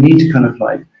we need to kind of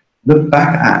like look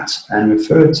back at and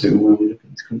refer to when we look at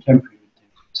this contemporary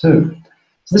too.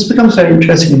 So this becomes very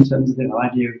interesting in terms of the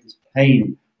idea of this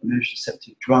pain,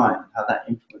 nociceptive drive, and how that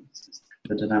influences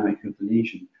the dynamic of the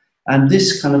lesion. And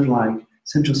this kind of like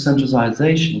central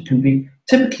sensitization can be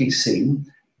typically seen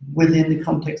within the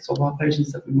context of our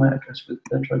patients that we might address with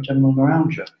trigeminal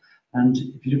neuralgia. And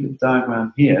if you look at the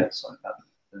diagram here, sorry about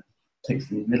the text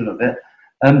in the middle of it,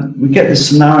 we get this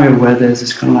scenario where there's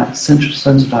this kind of like central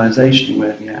sensitization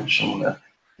where the actual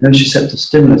nociceptive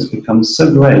stimulus becomes so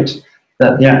great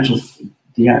that the actual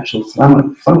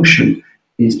thalamic function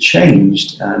is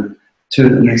changed to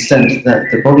an extent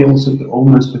that the body also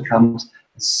almost becomes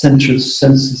a central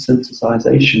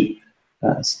sensitization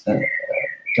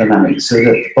dynamic, so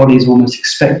that the body is almost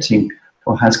expecting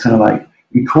or has kind of like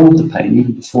recalled the pain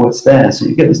even before it's there. So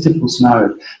you get this typical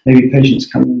scenario, maybe patients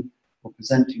coming or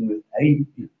presenting with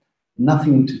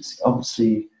nothing to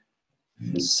obviously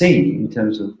see in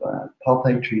terms of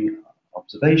palpatory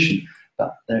observation,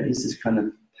 but there is this kind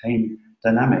of pain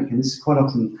dynamic, and this is quite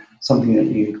often something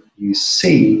that you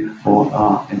see or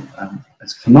are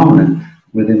as a phenomenon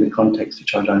within the context of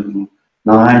trigeminal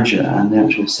neuralgia and the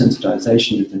actual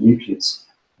sensitization of the nucleus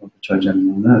of the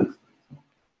trigeminal nerve.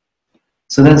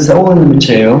 So that's all in the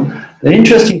material. The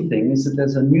interesting thing is that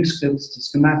there's a new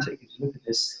schematic. If you look at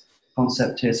this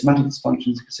concept here, somatic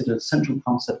dysfunction is considered a central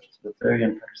concept for the theory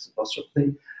and practice of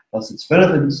osteopathy, thus its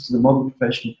relevance to the modern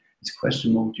profession is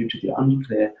questionable due to the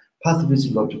unclear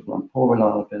pathophysiological and poor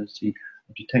reliability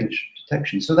of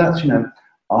detection. So that's,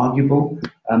 arguable.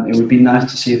 It would be nice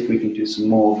to see if we can do some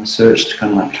more research to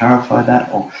kind of like clarify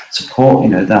that or support,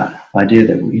 that idea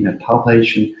that,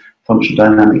 palpation, functional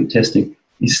dynamic testing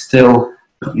is still,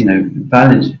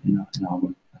 valid in our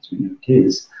work, as we know it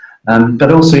is.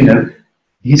 But also,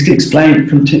 he's explained,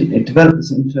 develop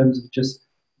this in terms of just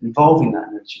involving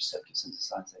that nociceptive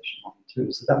sensitization model too.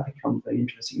 So that becomes very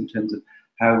interesting in terms of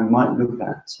how we might look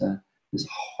at this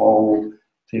whole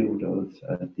field of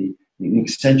the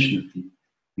extension of the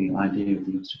idea of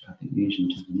the osteopathic lesion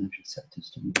to the nociceptive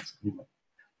stimulus. And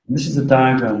this is a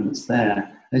diagram that's there.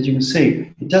 As you can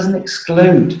see, it doesn't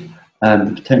exclude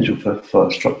the potential for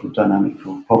structural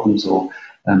dynamical problems or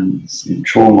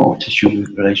trauma or tissue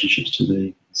relationships to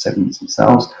the segments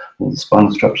themselves or the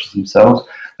spinal structures themselves,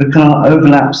 but kind of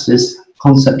overlaps this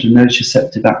concept of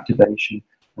nociceptive activation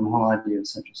and the whole idea of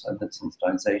central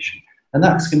sensitization. And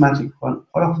that schematic quite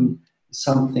often is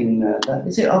something that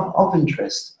is of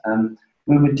interest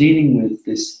when we're dealing with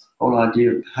this whole idea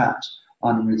of perhaps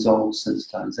unresolved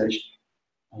sensitization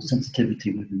or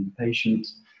sensitivity within the patient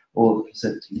or the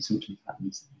presenting symptom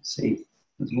patterns that you see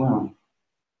as well.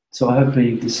 So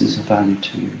hopefully this is of value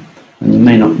to you, and it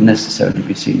may not necessarily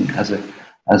be seen as a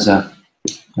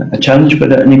challenge,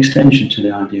 but an extension to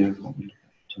the idea of what we look at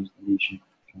in terms of the lesion.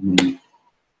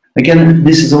 Again,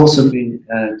 this has also been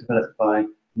developed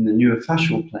in the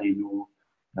neurofascial plane, or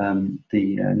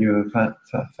the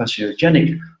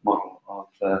neurofasciogenic model of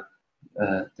the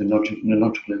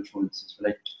neurological influences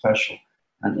related to fascial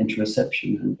and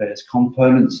interoception and various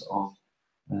components of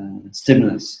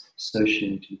stimulus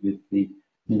associated with the,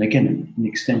 and again, an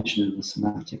extension of the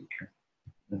somatic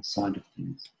side of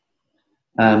things.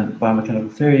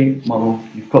 Biomechanical theory model,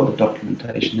 you've got the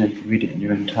documentation there, you can read it in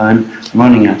your own time. I'm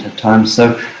running out of time,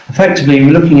 so effectively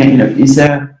we're looking at, is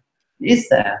there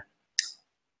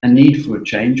a need for a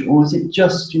change, or is it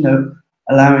just,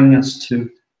 allowing us to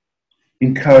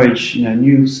encourage,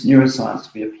 new neuroscience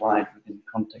to be applied within the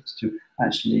context to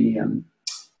actually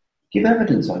give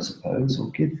evidence, I suppose, or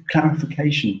give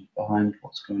clarification behind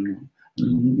what's going on.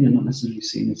 Not necessarily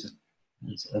seen as a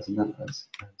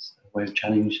way of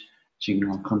challenging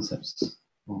our concepts,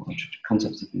 or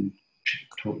concepts that have been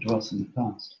taught to us in the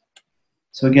past.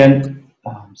 So again,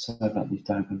 I'm sorry about these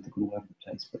diagrams, they're all over the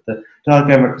place, but the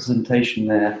diagram representation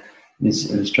there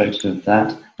is illustrative of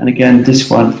that. And again, this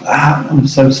one, I'm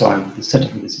so sorry, the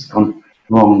setup of this has gone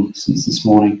wrong since this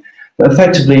morning. But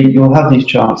effectively, you'll have these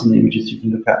charts and images you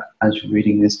can look at as you're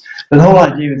reading this. But the whole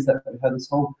idea is that we've had this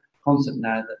whole concept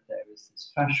now that there is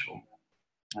this fascial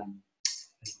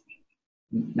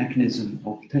mechanism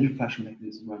or potential fascial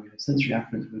mechanism where we have sensory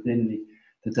afferents within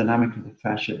the dynamic of the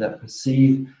fascia that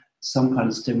perceive some kind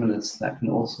of stimulus that can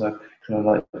also kind of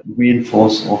like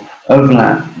reinforce or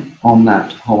overlap on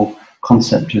that whole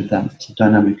concept of that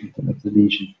dynamic of the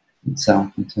lesion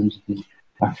itself in terms of the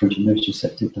afferent and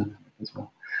nociceptive dynamic as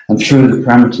well. And through the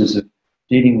parameters of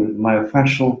dealing with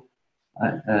myofascial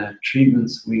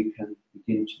treatments, we can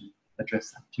begin to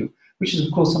address that too, which is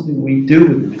of course something we do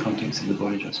within the context of the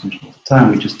body adjustment all the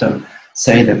time. We just don't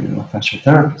say that we're fascial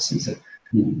therapists.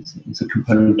 It's a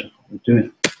component of what we're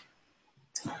doing.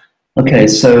 Okay,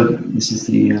 so this is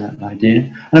the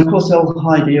idea. And of course the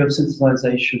whole idea of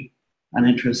sensitization and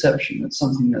interoception, that's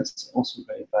something that's also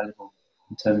very valuable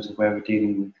in terms of where we're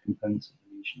dealing with components of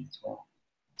the lesion as well.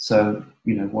 So,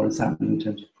 what is happening in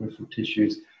terms of peripheral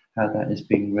tissues, how that is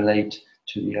being relayed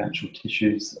to the actual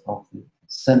tissues of the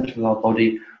center of our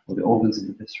body or the organs in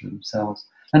the viscera themselves.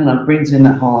 And that brings in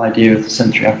that whole idea of the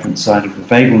sensory afferent side of the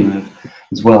vagal nerve,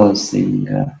 as well as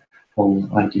the whole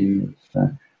idea of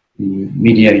the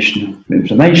mediation of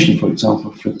inflammation, for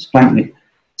example, through the splanchnic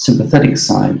sympathetic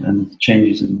side and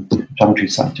changes in the inflammatory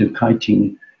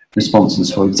cytokine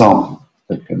responses, for example,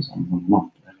 that goes on and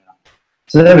on.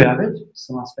 So there we have it,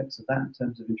 some aspects of that in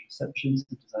terms of interoception,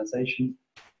 sensitization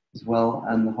as well,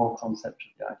 and the whole concept of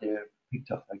the idea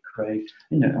picked up by Craig.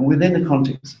 And within the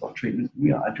context of our treatment,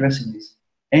 we are addressing this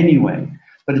anyway,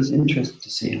 but it's interesting to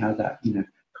see how that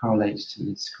correlates to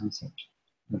this concept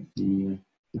of the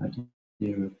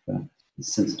idea of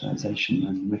sensitization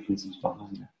and mechanisms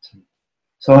behind that too.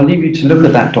 So I'll leave you to look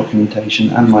at that documentation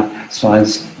and my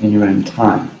slides in your own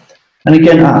time. And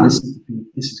again,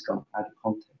 this has gone out of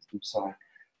context, I'm sorry.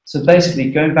 So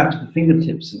basically, going back to the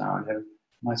fingertip scenario,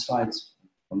 my slides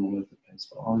are all over the place,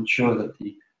 but I'll ensure that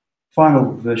the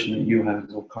final version that you have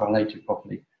is all correlated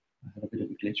properly. I had a bit of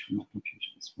a glitch from my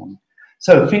computer this morning.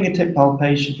 So fingertip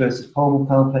palpation versus palmar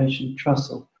palpation,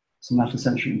 trussel,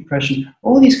 somatosensory impression.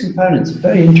 All these components are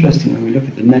very interesting when we look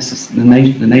at the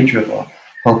nature of our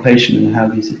palpation and how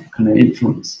these kind of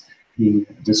influence the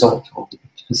result or the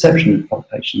perception of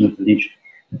palpation of the lesion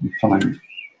that we find.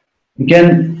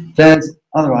 Again, there's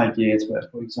other ideas where,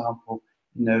 for example,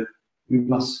 we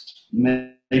must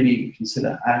maybe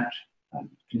consider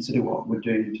what we're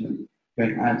doing in terms of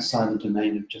going outside the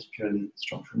domain of just purely the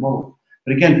structural model.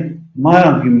 But again, my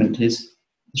argument is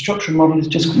the structural model is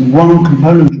just one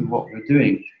component of what we're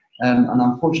doing. And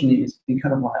unfortunately, it's been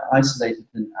kind of like isolated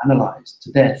and analyzed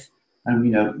to death. And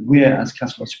we're as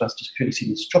classical osteopaths just purely see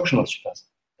the structural osteopaths.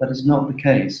 That is not the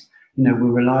case. We're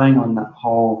relying on that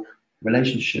whole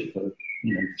relationship of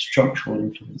structural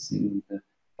influencing the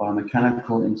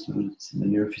biomechanical, influencing the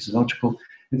neurophysiological,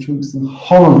 influencing the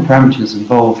whole of the parameters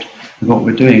involved in what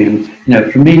we're doing.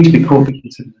 And for me to be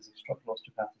considered as a structural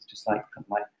osteopath is just like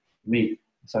me.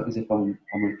 It's like as if I'm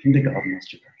a kindergarten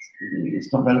osteopath.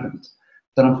 It's not relevant.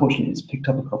 But unfortunately, it's picked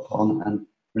up upon and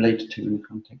related to in the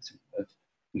context of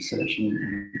research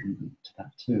and to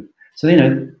that too. So,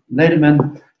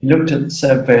 Lederman, he looked at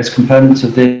various components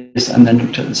of this and then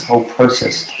looked at this whole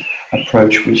process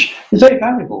approach, which is very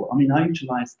valuable. I mean, I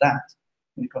utilize that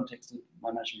in the context of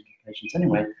my management of patients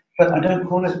anyway, but I don't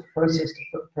call it process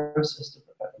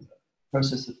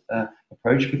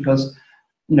approach because,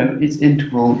 it's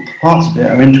integral, parts of it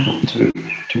are integral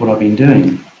to what I've been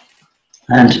doing.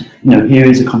 And, here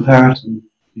is a comparison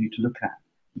for you to look at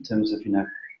in terms of,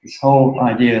 this whole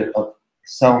idea of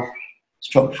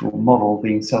self-structural model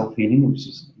being self-healing, which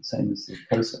is the same as the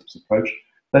process approach.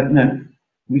 But,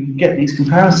 we can get these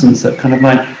comparisons that kind of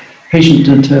like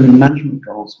patient-determined management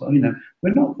goals. Well,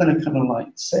 we're not going to kind of like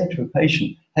say to a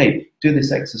patient, hey, do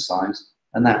this exercise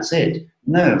and that's it.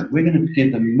 No, we're going to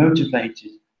give them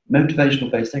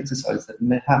motivational-based exercise that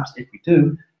perhaps, if we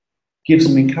do, gives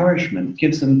them encouragement,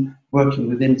 gives them working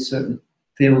within certain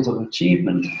fields of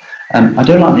achievement. I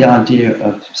don't like the idea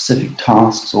of specific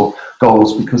tasks or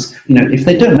goals because, if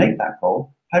they don't make that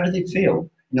goal, how do they feel?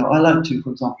 I like to,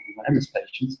 for example, with my MS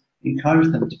patients, encourage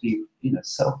them to be,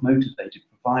 self-motivated,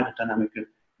 provide a dynamic of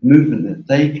movement that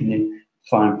they can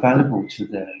find valuable to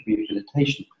their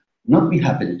rehabilitation. Not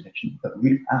rehabilitation, but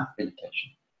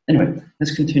rehabilitation. Anyway,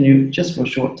 let's continue just for a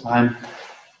short time.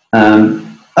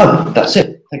 Oh, that's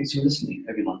it. Thanks for listening,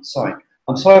 everyone. Sorry.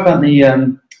 I'm sorry about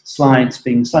the slides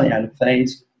being slightly out of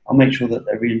phase. I'll make sure that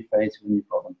they're in phase when you've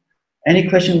got them. Any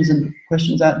questions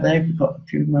out there? We've got a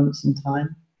few moments in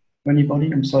time for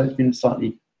anybody. I'm sorry it's been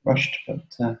slightly rushed,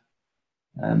 but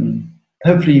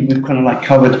hopefully we've kind of like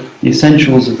covered the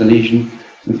essentials of the lesion.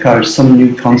 We've covered some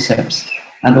new concepts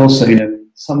and also,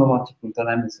 some of our typical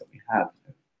dilemmas that we have.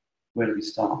 Where do we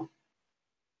start?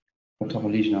 What type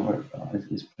of lesion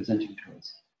is presenting to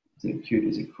us? Is it acute?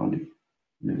 Is it chronic?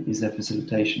 Is there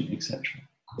facilitation, etc.?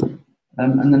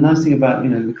 And the nice thing about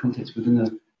the context within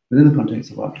the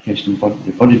context of application of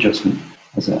the body adjustment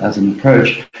as an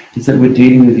approach is that we're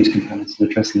dealing with these components and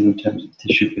addressing them in terms of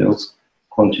tissue feels,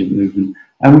 quality of movement,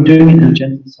 and we're doing it in a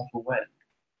gentle, subtle way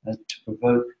to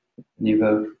provoke and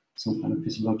evoke some kind of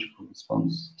physiological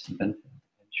response to the benefit of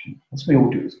the patient. That's what we all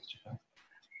do as osteopaths.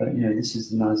 But this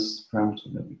is the nice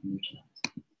parameter that we can utilize.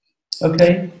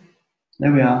 Okay,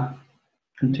 there we are.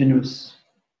 Continuous.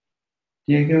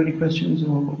 Diego, any questions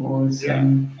or is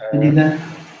any there?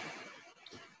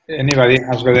 Anybody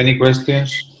has got any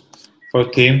questions for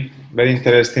Tim? Very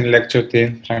interesting lecture,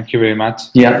 Tim. Thank you very much.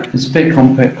 Yeah, it's a bit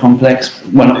complex.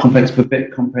 Well, not complex, but a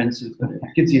bit comprehensive. But it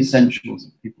gives the essentials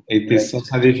that people. It is such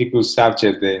a difficult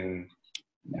subject, and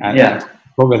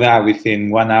cover that within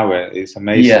 1 hour is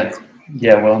amazing.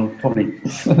 Yeah. Well, I'm probably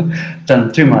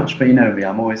done too much, but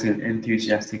I'm always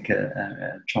enthusiastic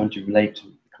trying to relate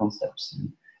to concepts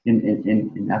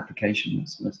in application.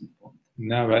 That's most important.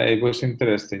 No, but it was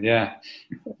interesting. Yeah.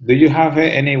 Do you have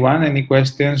any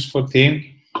questions for Tim?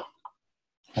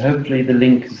 Hopefully the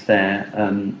link is there,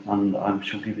 and I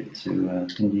shall give it to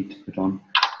Cindy to put on,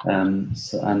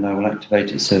 and I will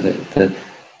activate it so that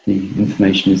the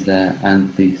information is there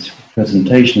and the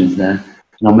presentation is there,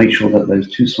 and I'll make sure that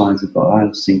those 2 slides have got out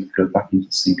of sync, go back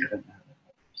into sync. I don't know how that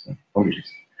happens, so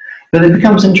apologies. But it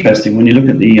becomes interesting when you look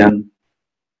at the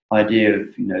idea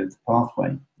of the pathway,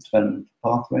 the development of the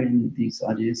pathway, and these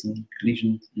ideas in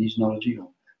lesionology or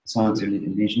science of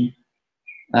lesion.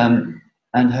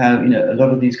 And how a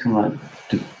lot of these kind of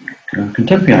like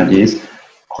contemporary ideas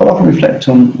quite often reflect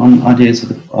on ideas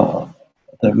that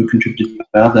were contributed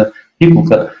by other people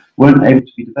that weren't able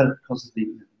to be developed because of the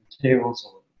materials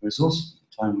or resources at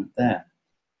the time weren't there.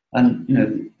 And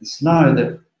the scenario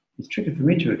that is tricky for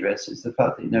me to address is the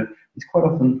fact that it's quite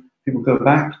often people go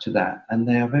back to that and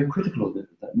they are very critical of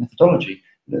that methodology,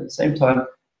 but at the same time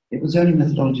it was the only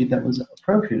methodology that was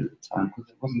appropriate at the time because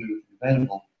there wasn't anything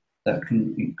available that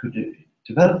could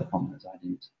develop upon those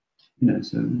ideas. It's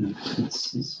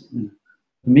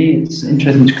for me it's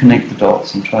interesting to connect the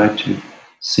dots and try to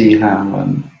see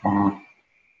how our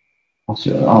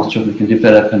osteopathy can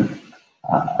develop and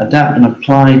adapt and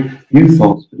apply new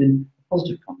thoughts, but in a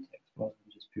positive context rather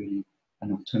than just purely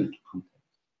an alternative context.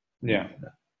 Yeah.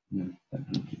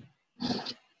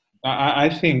 I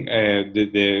think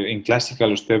in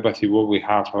classical osteopathy, what we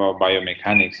have about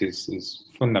biomechanics is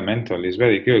fundamental. It's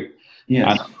very good.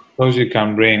 Yes. And of course, you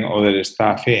can bring other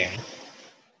stuff in,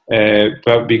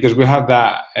 but because we have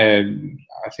that,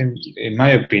 I think, in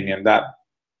my opinion, that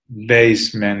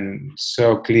basement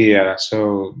so clear,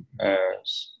 so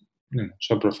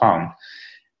so profound,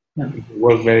 it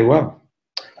works very well.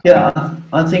 Yeah,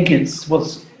 I think it's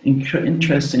what's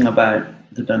interesting about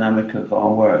the dynamic of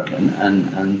our work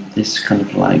and this kind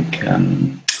of like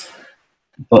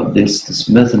but this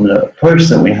method approach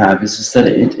that we have is that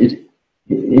it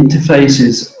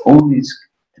interfaces all these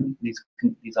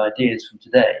ideas from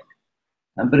today,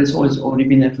 but it's always already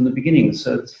been there from the beginning.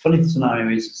 So the funny scenario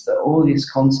is that all these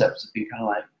concepts have been kind of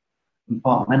like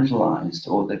compartmentalized,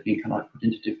 or they've been kind of like put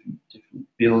into different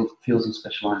fields of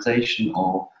specialization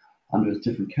or under a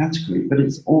different category, but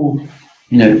it's all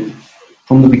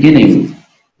from the beginning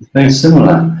it's very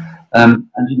similar. And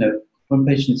when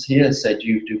patients here say, "Do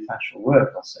you do fascial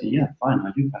work?" I'll say, "Yeah, fine,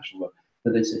 I do fascial work."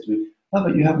 But they say to me, "Oh,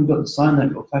 but you haven't got the sign that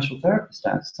you're a fascial therapist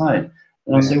outside."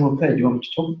 And I'll say, "Well, okay, do you want me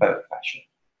to talk about fascia?"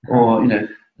 Or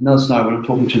another scenario when I'm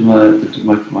talking to my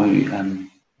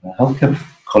healthcare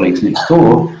colleagues next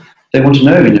door, they want to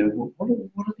know,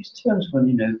 what are these terms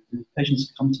when the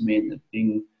patients come to me and they're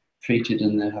being treated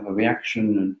and they have a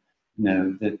reaction and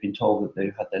they've been told that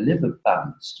they've had their liver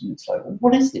balanced, and it's like, well,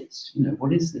 what is this?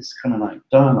 What is this kind of like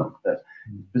dialogue that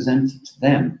presented to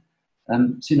them?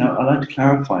 So I like to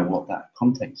clarify what that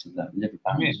context of that liver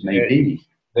balance may be.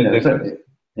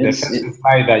 The first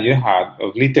slide that you had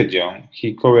of Littlejohn,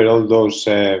 he covered all those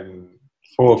 4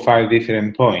 or 5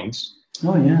 different points.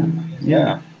 Oh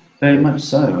yeah, very much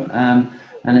so.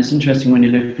 And it's interesting when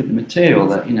you look at the material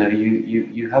that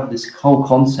you have this whole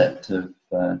concept of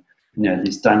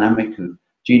this dynamic of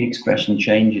gene expression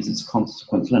changes as a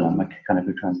consequence of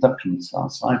mechanical transduction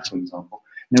slide, for example.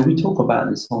 We talk about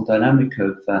this whole dynamic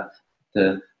of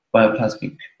the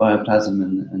bioplasm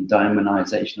and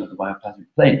diamondization of the bioplasmic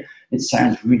plane. It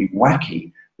sounds really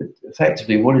wacky, but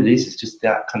effectively what it is just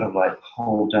that kind of like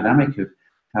whole dynamic of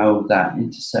how that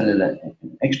intercellular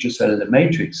and extracellular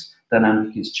matrix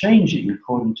dynamic is changing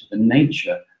according to the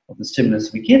nature of the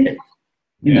stimulus we give it.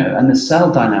 And the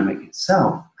cell dynamic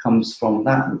itself comes from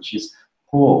that which is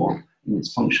poor in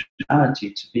its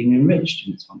functionality to being enriched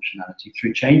in its functionality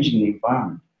through changing the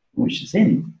environment in which it's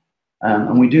in.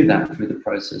 And we do that through the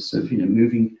process of,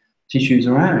 moving tissues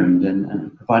around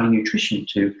and providing nutrition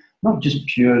to not just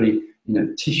purely,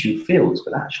 tissue fields,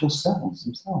 but actual cells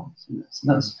themselves. So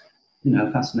that's,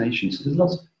 a fascination. So there's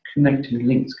lots of connecting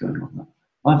links going on there.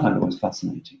 I find it always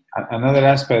fascinating. Another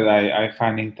aspect I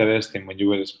find interesting when you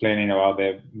were explaining about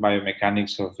the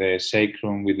biomechanics of the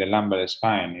sacrum with the lumbar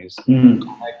spine is,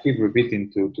 I keep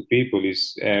repeating to people,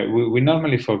 is we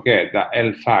normally forget that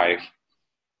L5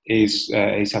 is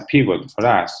a pivot for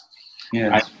us.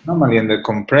 Yes. I normally in the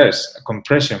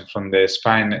compression from the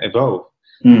spine above.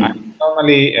 I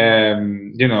normally,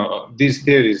 this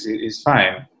theory is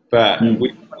fine, but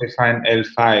we normally find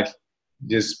L5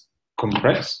 just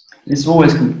compressed. It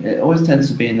always tends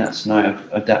to be in that scenario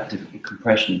of adaptive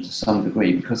compression to some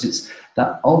degree, because it's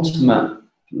that ultimate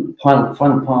final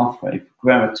pathway for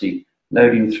gravity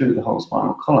loading through the whole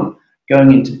spinal column,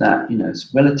 going into that,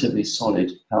 it's relatively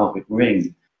solid pelvic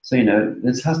ring. So, there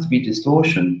has to be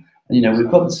distortion. And,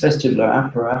 we've got this vestibular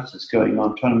apparatus going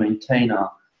on, trying to maintain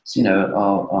our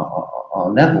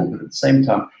level, but at the same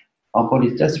time, our body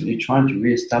is desperately trying to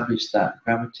re-establish that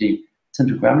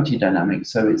central gravity dynamic.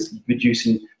 So it's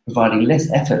providing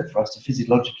less effort for us to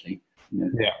physiologically,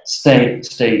 stay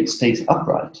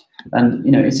upright. And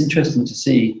it's interesting to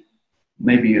see,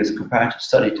 maybe as a comparative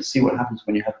study, to see what happens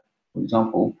when you have, for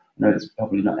example, I know it's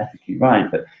probably not ethically right,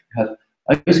 but you have,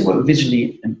 I used to work with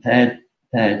visually impaired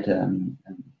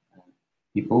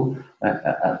people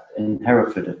in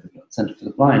Hereford at the Centre for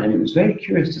the Blind, and it was very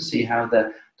curious to see how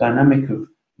the dynamic of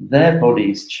their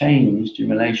bodies changed in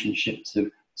relationship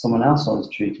to someone else I was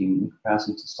treating in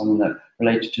comparison to someone that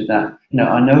related to that.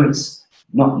 I know it's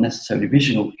not necessarily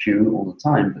visual cue all the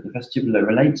time, but the vestibular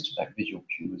relates to that visual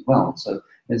cue as well. So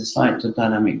there's a slight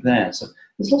dynamic there. So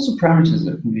there's lots of parameters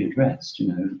that can be addressed,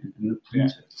 and looked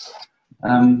into.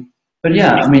 But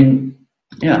yeah,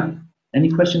 any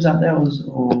questions out there,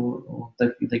 or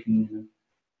they can,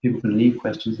 people can leave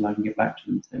questions and I can get back to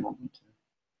them if they want me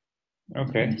to.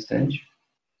 Okay. At any stage.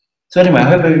 So anyway, I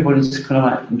hope everybody's kind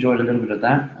of enjoyed a little bit of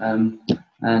that, and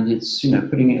it's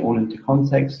putting it all into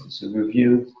context. It's a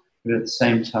review, but at the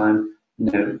same time,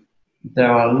 there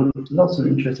are lots of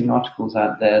interesting articles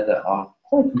out there that are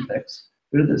quite complex,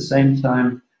 but at the same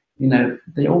time,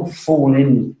 they all fall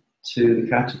into the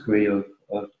category of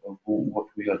what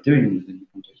we are doing within the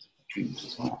context of treatment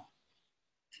as well.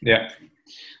 Yeah.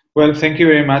 Well, thank you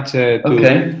very much to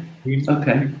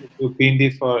Pindi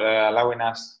for allowing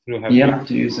us to have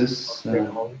to use this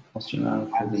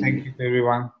osteopathy. And thank you to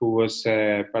everyone who was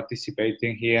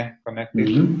participating here, connected.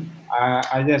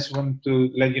 I just want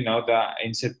to let you know that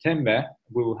in September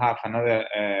we will have another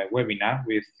webinar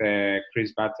with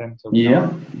Chris Batten.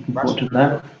 Looking to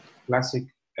that.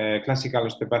 Classical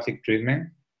osteopathic treatment.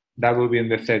 That will be on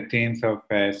the 13th of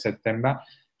September.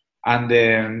 And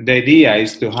the idea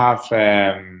is to have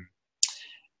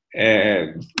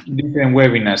different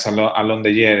webinars along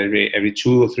the year, every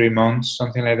 2 or 3 months,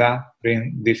 something like that.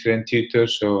 Bring different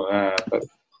tutors. So, but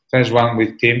first one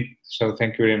with Tim. So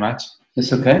thank you very much.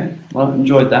 It's okay. Well,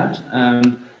 enjoyed that.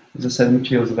 As I said,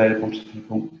 materials available to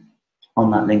people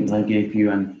on that link that I gave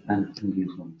you and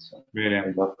use one. So Brilliant.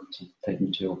 you're welcome to take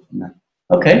material from there.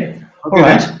 Okay.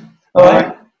 All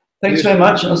right. Thanks very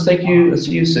much. I'll see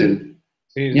you soon.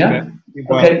 See you. Yeah.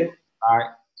 Okay. Bye.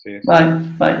 See you.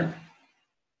 Bye.